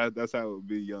yell. That's how it would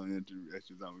be yelling at your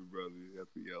zombie brother. You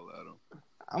have to yell at him.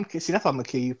 See, that's why I'm gonna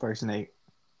kill you first, Nate.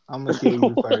 I'm gonna kill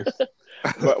you first.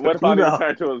 But what if I didn't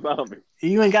turn to a zombie?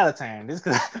 You ain't gotta turn. This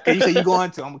because you say you're going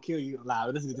to. I'm gonna kill you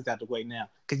live. This is just out the way now.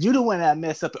 Because you the one that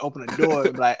messed up and opened the door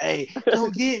and be like, "Hey,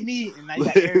 don't get me!" And now you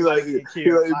got everybody getting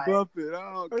killed. Bump it.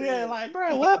 Yeah, like,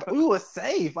 bro, what? We were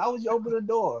safe. Why would you open the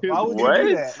door? Why would you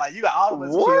do that? Like, you got all of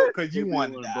us killed because you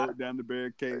wanted to die. Down the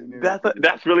barricade.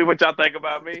 That's really what y'all think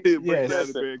about me.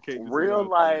 Yes. Real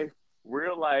life.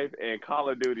 real life and Call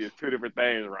of Duty is two different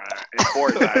things, Ryan. And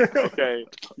Fortnite, okay?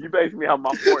 You base me on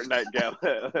my Fortnite gal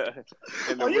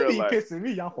in the you real be life. pissing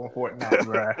me off on Fortnite,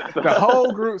 bro. The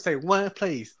whole group say one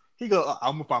place. He go,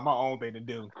 I'm gonna find my own thing to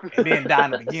do, and then die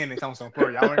in the beginning. Come some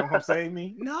for y'all ain't gonna come save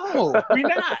me. No, we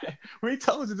not. We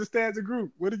told you to stay as a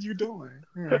group. What are you doing?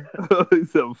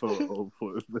 Except for the old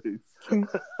place.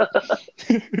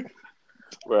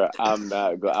 Bro, I'm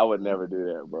not good. I would never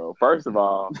do that, bro. First of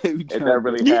all, it never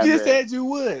really You happened. just said you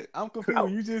would. I'm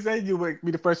confused. You just said you would be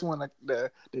the first one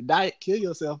to die, kill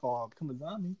yourself, or become a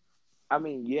zombie. I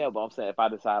mean, yeah, but I'm saying if I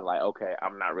decide like, okay,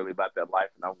 I'm not really about that life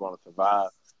and I'm going to survive.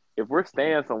 If we're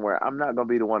staying somewhere, I'm not gonna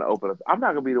be the one to open up. I'm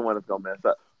not gonna be the one that's gonna mess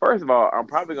up. First of all, I'm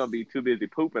probably gonna be too busy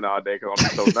pooping all day because I'm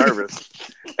so nervous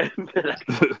that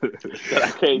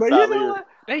I can't But stop you know leaving. what?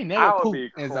 They never poop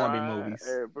in zombie movies.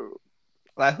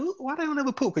 Like who? Why they don't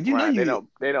ever poop? Cause you know you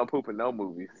they don't poop in no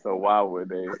movies. So why would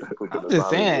they poop in I'm the just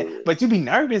zombie saying, movie? but you be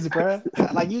nervous, bro.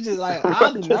 Like you just like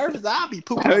I'll be nervous. I'll be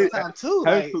pooping all the time too.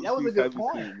 Like that was a good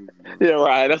point. Yeah,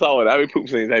 right. That's all. How many poop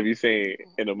scenes have you seen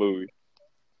in a movie?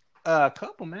 A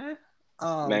couple, man.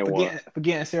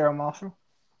 Forgetting Sarah Marshall.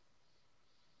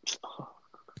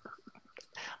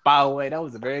 By the way, that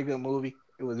was a very good movie.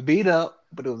 It was beat up,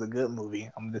 but it was a good movie.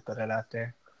 I'm gonna just throw that out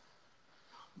there.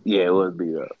 Yeah, it was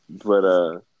beat up, but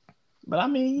I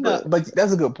mean, you know, but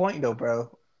that's a good point though,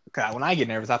 bro. Cause when I get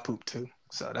nervous, I poop too.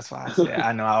 So that's why I said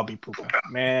I know I'll be pooping.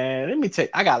 Man, let me tell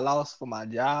you, I got lost for my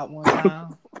job one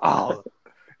time. Oh,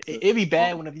 it'd be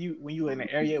bad when you in an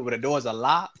area where the doors are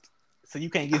locked, so you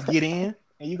can't just get in.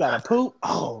 And you gotta poop?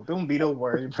 Oh, don't be the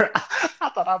worst, bro. I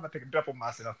thought I was gonna take a dump on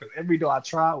myself because every door I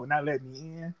tried would not let me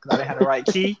in because I didn't have the right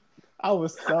key. I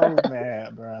was so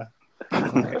mad, bro.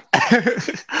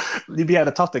 You be able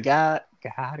to talk to God.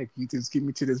 God, if you just get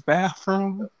me to this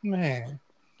bathroom, man.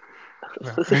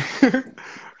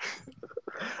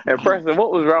 And Preston,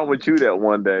 what was wrong with you that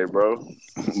one day, bro?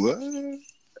 What?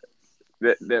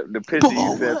 The picture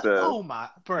you sent us. Oh my,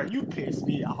 bro, you pissed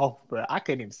me off, bro. I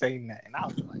couldn't even say nothing. I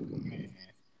was like, man.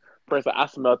 Preston, I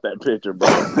smelled that picture, bro.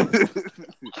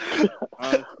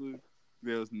 Honestly,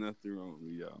 there was nothing wrong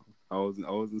with y'all. I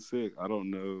wasn't sick. I don't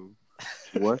know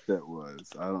what that was.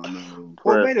 I don't know.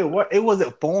 What made it work? It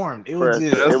wasn't formed. It was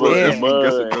just it was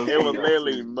mud. It was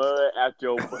literally mud at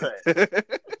your butt.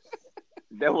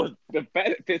 That was the fact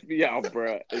that pissed me off,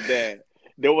 bro. Is that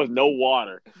there was no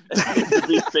water to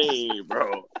be seen,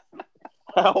 bro.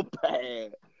 How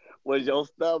bad was your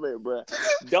stomach, bro?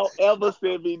 Don't ever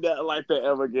send me nothing like that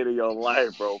ever again in your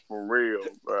life, bro. For real,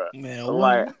 bro. Man,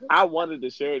 like I wanted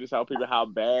to share this how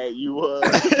bad you was,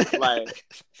 like,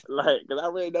 because I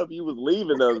already know if you was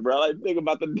leaving us, bro. Like, think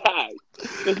about to die.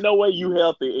 There's no way you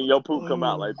healthy and your poop come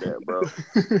out like that, bro.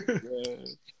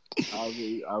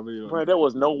 I mean, bro, there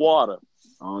was no water.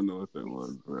 I don't know what that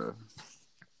was, bro.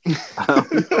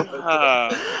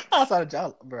 Outside of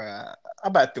y'all, bro. I'm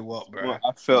about to walk, bro. Well,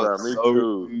 I felt so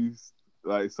relieved,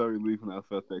 like so relieved when I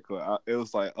felt that car. It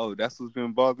was like, oh, that's what's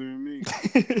been bothering me.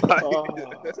 Like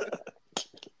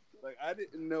I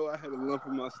didn't know I had a lump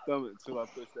in my stomach until I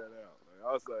pushed that out. Like,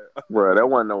 I was like, bro, that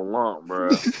wasn't no lump, bro. I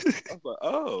was like,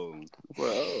 oh,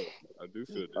 I do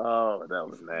feel that. Oh, that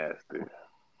was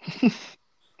nasty.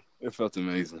 It felt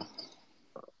amazing.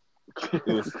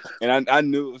 And I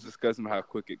knew it was disgusting how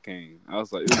quick it came. I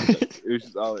was like, it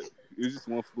was just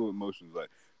one fluid motion. Like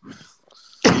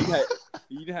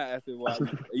you didn't have after a while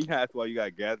you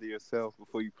gotta gather yourself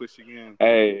before you push again.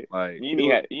 Hey, like you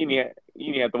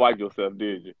didn't have to wipe yourself,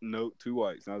 did you? No, 2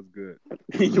 wipes. That was good.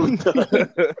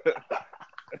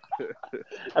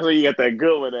 That's when you got that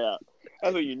good one out.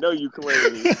 That's when you know you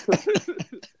clean.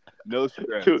 No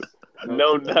stress.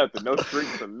 No nothing. No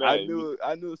streaks or nothing. I knew it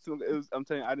was. I'm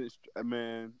telling you,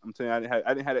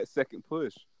 I didn't have that second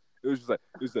push. It was just like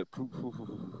poof, poof, poof,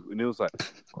 and it was like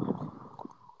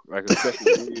a second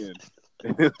in,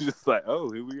 and it was just like, oh,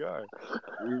 here we are.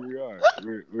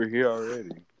 We're here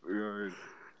already.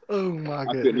 Oh my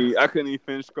god! I couldn't even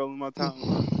finish scrolling my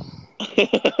timeline.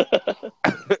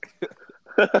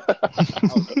 I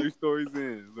was 3 stories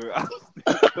in.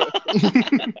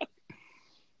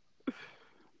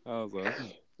 I was like,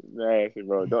 nasty,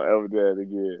 bro. Don't ever do that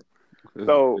again.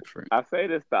 So I say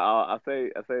this to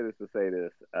say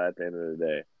this at the end of the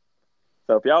day.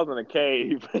 So if y'all was in a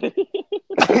cave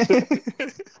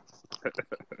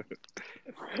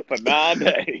for 9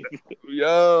 days,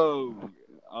 yo,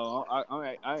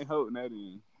 I ain't holding that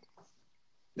in.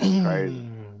 That's crazy.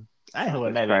 I ain't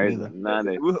holding that in either. 9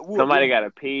 days. Somebody got to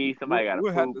pee. Somebody got to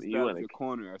poop. Have to stop in the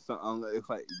corner or something. It's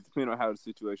like depending on how the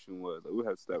situation was. Like, we'll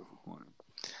have to stop in the corner.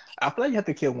 I feel like you have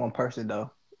to kill one person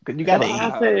though, because you gotta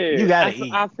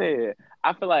eat. I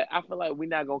I feel like we're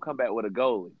not gonna come back with a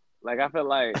goalie. Like I feel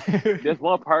like there's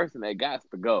one person that got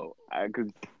to go,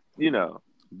 because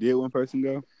Did one person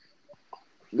go?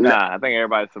 Nah, I think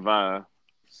everybody survived.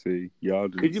 See, y'all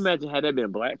just... Could you imagine had there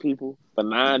been black people for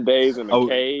 9 days in a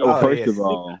cave? First of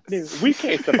all, we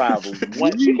can't survive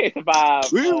one. We can't survive.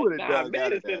 We would have dug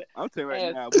out of that. I'm telling you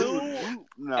right now. As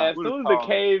soon as the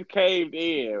cave caved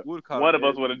in, one of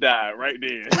us would have died right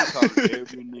then.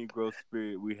 Every Negro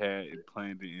spirit we had and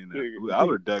planted in. I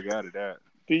would have dug out of that.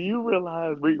 Do you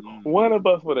realize one of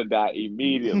us would have died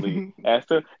immediately? Is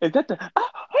that the?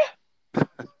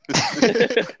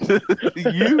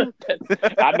 You?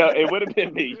 I know it would have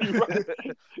been me. You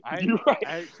right.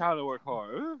 I ain't trying to work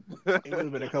hard. It would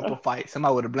have been a couple fights.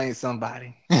 Somebody would have blamed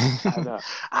somebody. I know.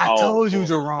 I told you,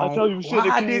 Jerome. I told you shit.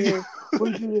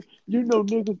 You know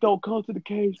niggas don't come to the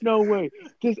cage. No way.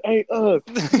 This ain't us.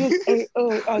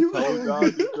 I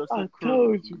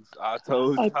told you.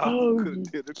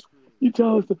 You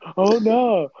told us. Oh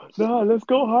no, let's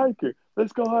go hiking.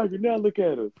 Now look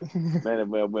at us, man.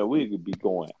 We could be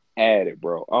going at it,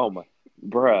 bro. Oh my,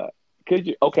 bruh. Could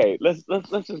you? Okay, let's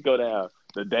just go down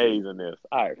the days in this.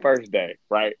 All right, first day,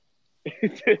 right?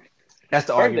 That's the first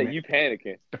argument. day you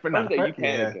panicking. First day you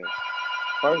panicking. Yeah.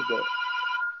 First day.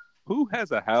 Who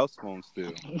has a house phone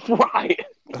still? Right.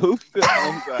 Who still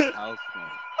owns a house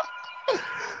phone?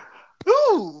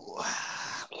 Ooh.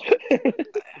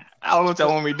 I don't know what y'all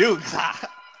want me to do.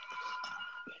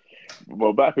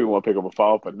 Well, black people won't pick up a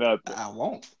phone for nothing. I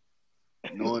won't.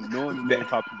 Knowing the name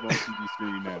pop up on TV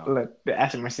screen now. Look, the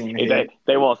answering machine.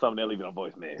 They want something, they'll leave it on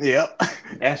voicemail. Yep.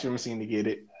 Answering machine to get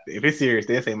it. If it's serious,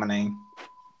 they'll say my name.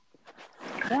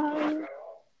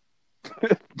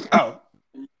 Oh.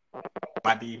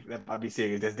 That might be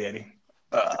serious. That's daddy.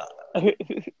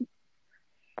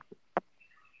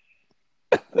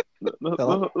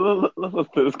 Let's listen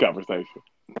to this conversation.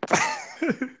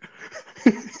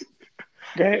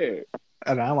 Go ahead.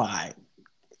 I'm all right.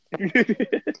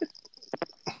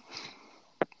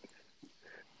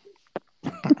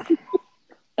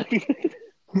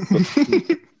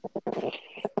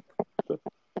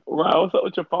 Ryan, what's up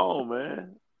with your phone,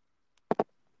 man?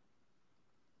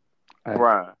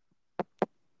 Ryan.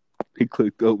 He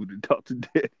clicked over to talk to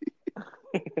Daddy.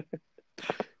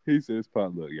 He says,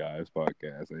 look, y'all, this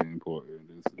podcast ain't important.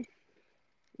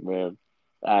 Man.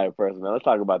 All right, first, man, let's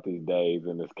talk about these days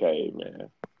in this cave, man.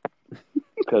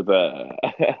 Because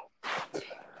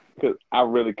I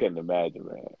really couldn't imagine,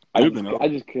 man. I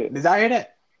just couldn't. Did I hear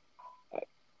that?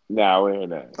 Nah, we hear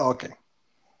that. Oh, okay.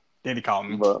 Did he call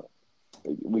me? But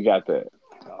we got that.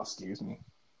 Oh, excuse me.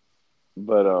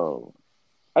 But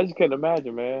I just couldn't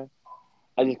imagine, man.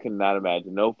 I just could not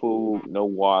imagine. No food, no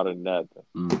water, nothing.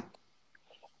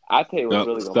 I tell you what's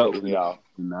really gonna piss me off.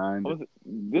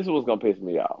 This is what's gonna piss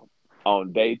me off.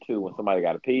 On day 2, when somebody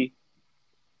got to pee,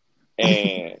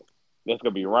 and that's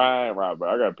gonna be Ryan, bro.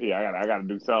 I gotta pee. I gotta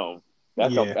do something.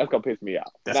 That's gonna piss me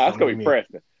off. That's gonna be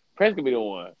Preston. Preston gonna be the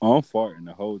one. I'm farting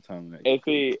the whole time. And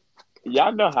see,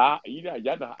 y'all know how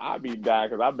I be dying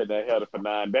because I've been there held for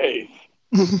 9 days.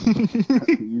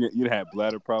 You had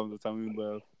bladder problems the time you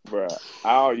left, bro.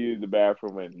 I don't use the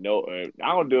bathroom I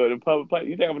don't do it in public place.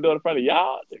 You think I'm gonna do it in front of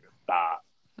y'all? Stop.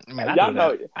 Man, y'all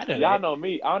know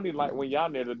me. I don't need like when y'all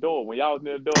near the door. When y'all was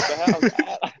near the door at the house,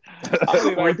 I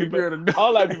don't like people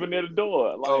near the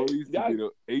door. Like, it used to be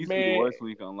the worst when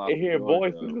you can unlock. And hearing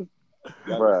voices,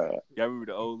 bro. Y'all remember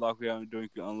the old lock we had to do? You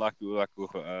can unlock it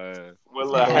with a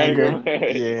hanger.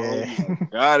 Yeah.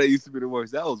 God, that used to be the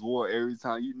worst. That was war. Every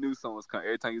time you knew someone was coming.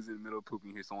 Every time you was in the middle of pooping,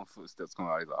 you hear someone's footsteps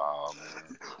coming out. Like, oh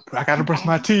man. I gotta brush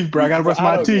my teeth, bro. I gotta brush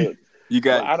my teeth. You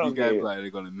got like they're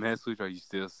gonna mess with you. Are you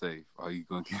still safe? Are you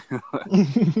gonna get?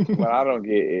 What I don't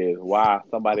get is why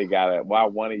why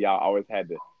one of y'all always had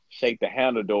to shake the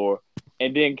handle door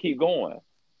and then keep going.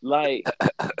 Like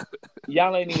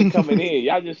y'all ain't even coming in.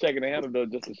 Y'all just shaking the handle door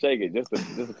just to shake it, just to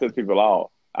piss people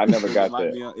off. I never got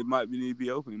that. It might need to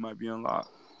be open. It might be unlocked.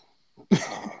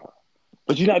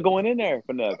 But you're not going in there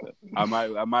for nothing. I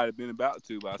might have been about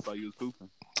to, but I saw you was pooping.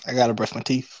 I gotta brush my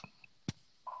teeth.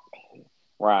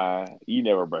 Ryan, you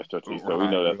never brushed your teeth, so we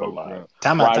know that's a lie.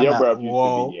 Time out.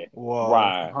 Whoa.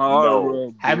 Ryan,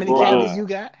 no. How many cavities you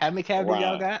got? How many cavities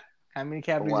y'all got? How many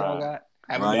cavities y'all got?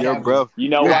 Ryan, your breath. You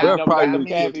know why we got some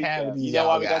cavities? You know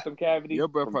why we got some cavities? Your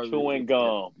breath from chewing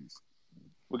gum.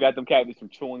 We got them cavities from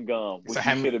chewing gum. What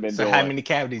you should have been doing. So how many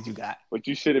cavities you got? What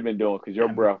you should have been doing, because your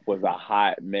breath was a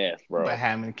hot mess, bro. But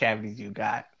how many cavities you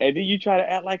got? And then you try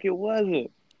to act like it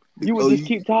wasn't. You would just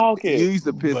keep talking. You used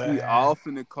to piss me off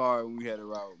in the car when we had a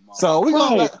ride with Mom. So we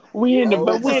gonna we in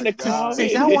the car.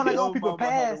 Since y'all want to go people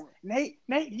past, Nate,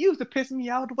 you used to piss me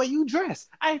off the way you dress.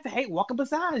 I used to hate walking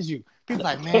beside you. People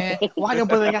like, man, why your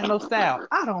brother ain't got no style?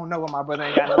 I don't know why my brother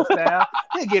ain't got no style.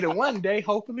 He'll get it one day,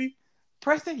 hopefully.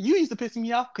 Preston, you used to piss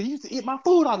me off because you used to eat my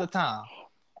food all the time.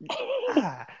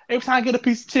 Every time I get a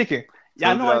piece of chicken.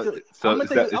 Y'all know I'm gonna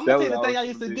tell you the thing y'all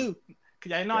used to do.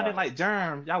 Cause y'all know I didn't like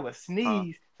germs. Y'all would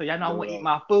sneeze. So y'all know I wouldn't eat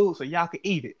my food so y'all could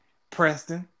eat it.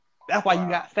 Preston. That's why you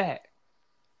got fat.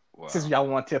 Wow. Since y'all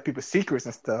want to tell people secrets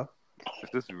and stuff. Is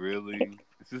this really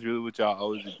what y'all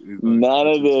always do? None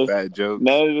of this fat jokes.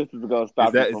 None of this is gonna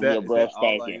stop you from your breath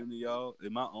stinking. Y'all?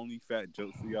 Am I only fat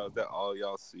jokes for y'all? Is that all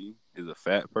y'all see? Is a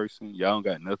fat person? Y'all don't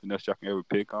got nothing else y'all can ever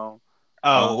pick on?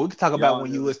 Oh, we can talk about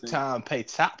when you was trying to pay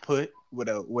chop put with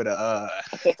a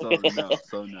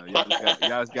So no.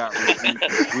 Y'all just got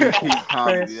repeat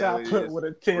comedy. Shot put with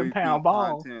a 10-pound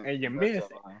ball and you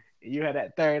missed it. You had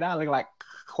that $30 looking like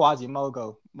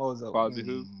Quasimodo. Quasi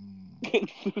who?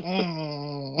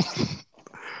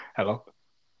 Hello.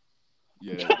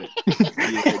 Yeah,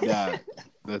 died.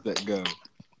 Let that go.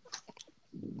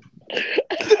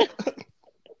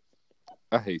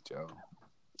 I hate y'all.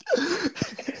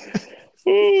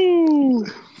 Ooh.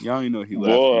 Y'all ain't know he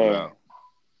laughing about.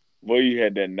 Boy, you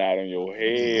had that knot on your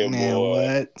head, man,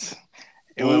 boy.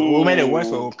 What made it worse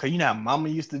was because you know how Mama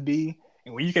used to be,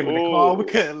 and when you came in the car, we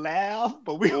couldn't laugh,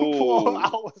 but we were 4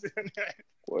 hours in there.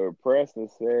 Where Preston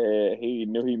said he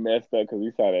knew he messed up because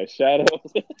he saw that shadow,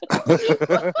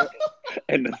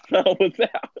 and the sun was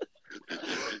out.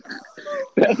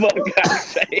 That mother got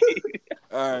saved.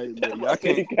 All right, look, y'all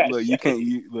can't look. You can't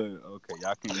use look. Okay,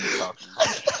 y'all can't use talking.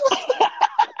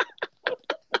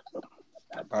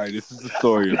 All right, this is the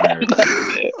story of marriage.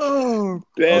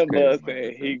 That must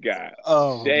say he got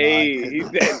saved. He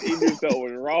said he knew something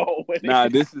was wrong with Nah,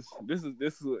 this is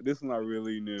when I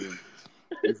really knew.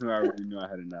 This is when I really knew I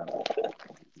had a knot.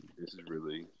 This is when I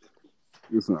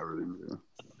really knew.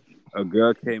 A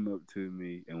girl came up to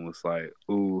me and was like,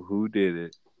 "Ooh, who did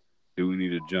it? Do we need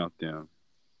to jump them?"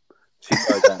 She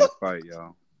thought I got in a fight,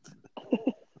 y'all.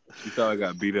 She thought I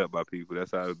got beat up by people.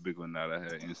 That's how big of a knot I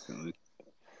had instantly.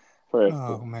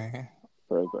 Oh man!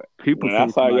 People when I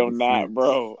saw your knot,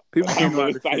 bro. People came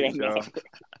out the fence, y'all.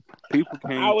 People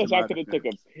came. I wish I could have took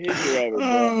a picture of it,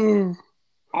 bro.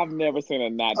 I've never seen a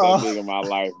knot that big in my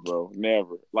life, bro.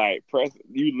 Never. Like,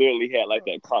 you literally had like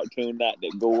that cartoon knot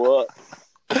that go up.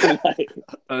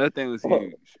 That thing was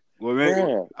huge. Well,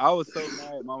 man, I was so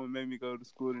mad. Mama made me go to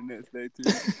school the next day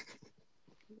too.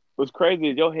 What's crazy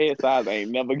is your head size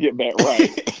ain't never get back right.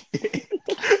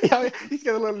 He's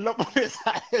got a little lump on his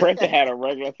side. Preston had a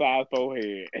regular size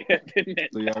forehead.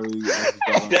 So y'all really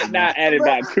not added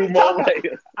about 2 more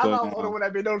layers. I'm not the only one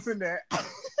that been noticing that.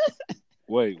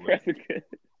 Wait.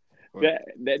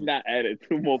 That not added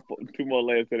 2 more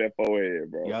layers to that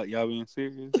forehead, bro. Y'all being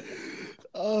serious?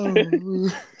 Oh.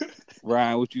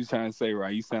 Ryan, what you trying to say,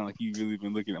 Ryan? You sound like you really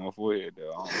been looking at my forehead,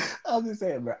 though. I'm just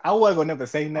saying, bro. I wasn't gonna never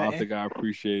say nothing. I don't think I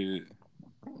appreciate it.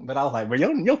 But I was like, bro,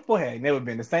 your forehead ain't never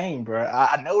been the same, bro.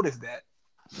 I noticed that.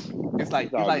 It's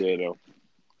like good though.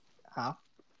 Huh?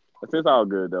 It's all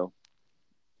good though.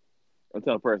 I'm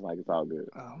telling a person like it's all good.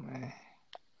 Oh man.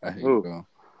 I hate it though.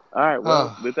 All right,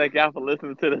 well, we thank y'all for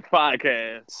listening to this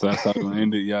podcast. So that's how we're gonna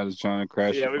end it. Y'all just trying to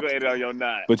crash. Yeah, we're gonna end it on your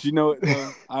knot. But you know what?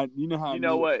 You know how. You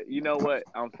know what?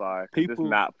 I'm sorry. It's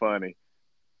not funny.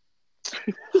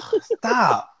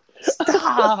 Stop.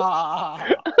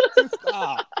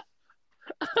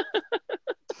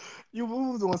 You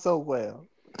moved doing so well.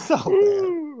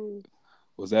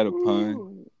 Was that a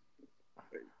pun?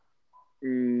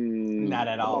 Not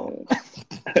at all.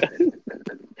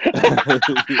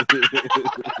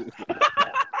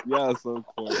 Y'all so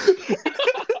funny.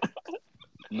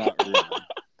 Not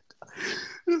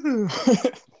really.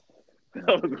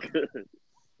 That was good.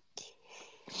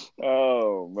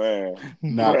 Oh man.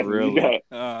 Not really.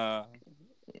 I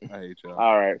hate y'all.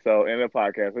 All right, so in the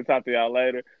podcast, we'll talk to y'all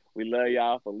later. We love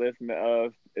y'all for listening to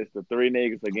us. It's the 3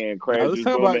 niggas again. Crazy. Let's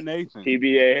talk about Nathan.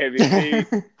 TBA Heavy T.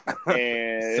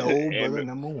 And Soul Brother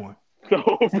number 1.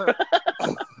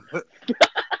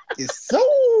 It's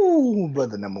Soul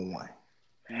Brother number 1.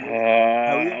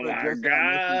 Oh my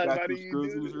God!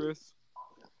 You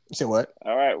said what?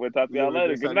 All right, we'll talk to y'all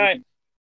later. Good night.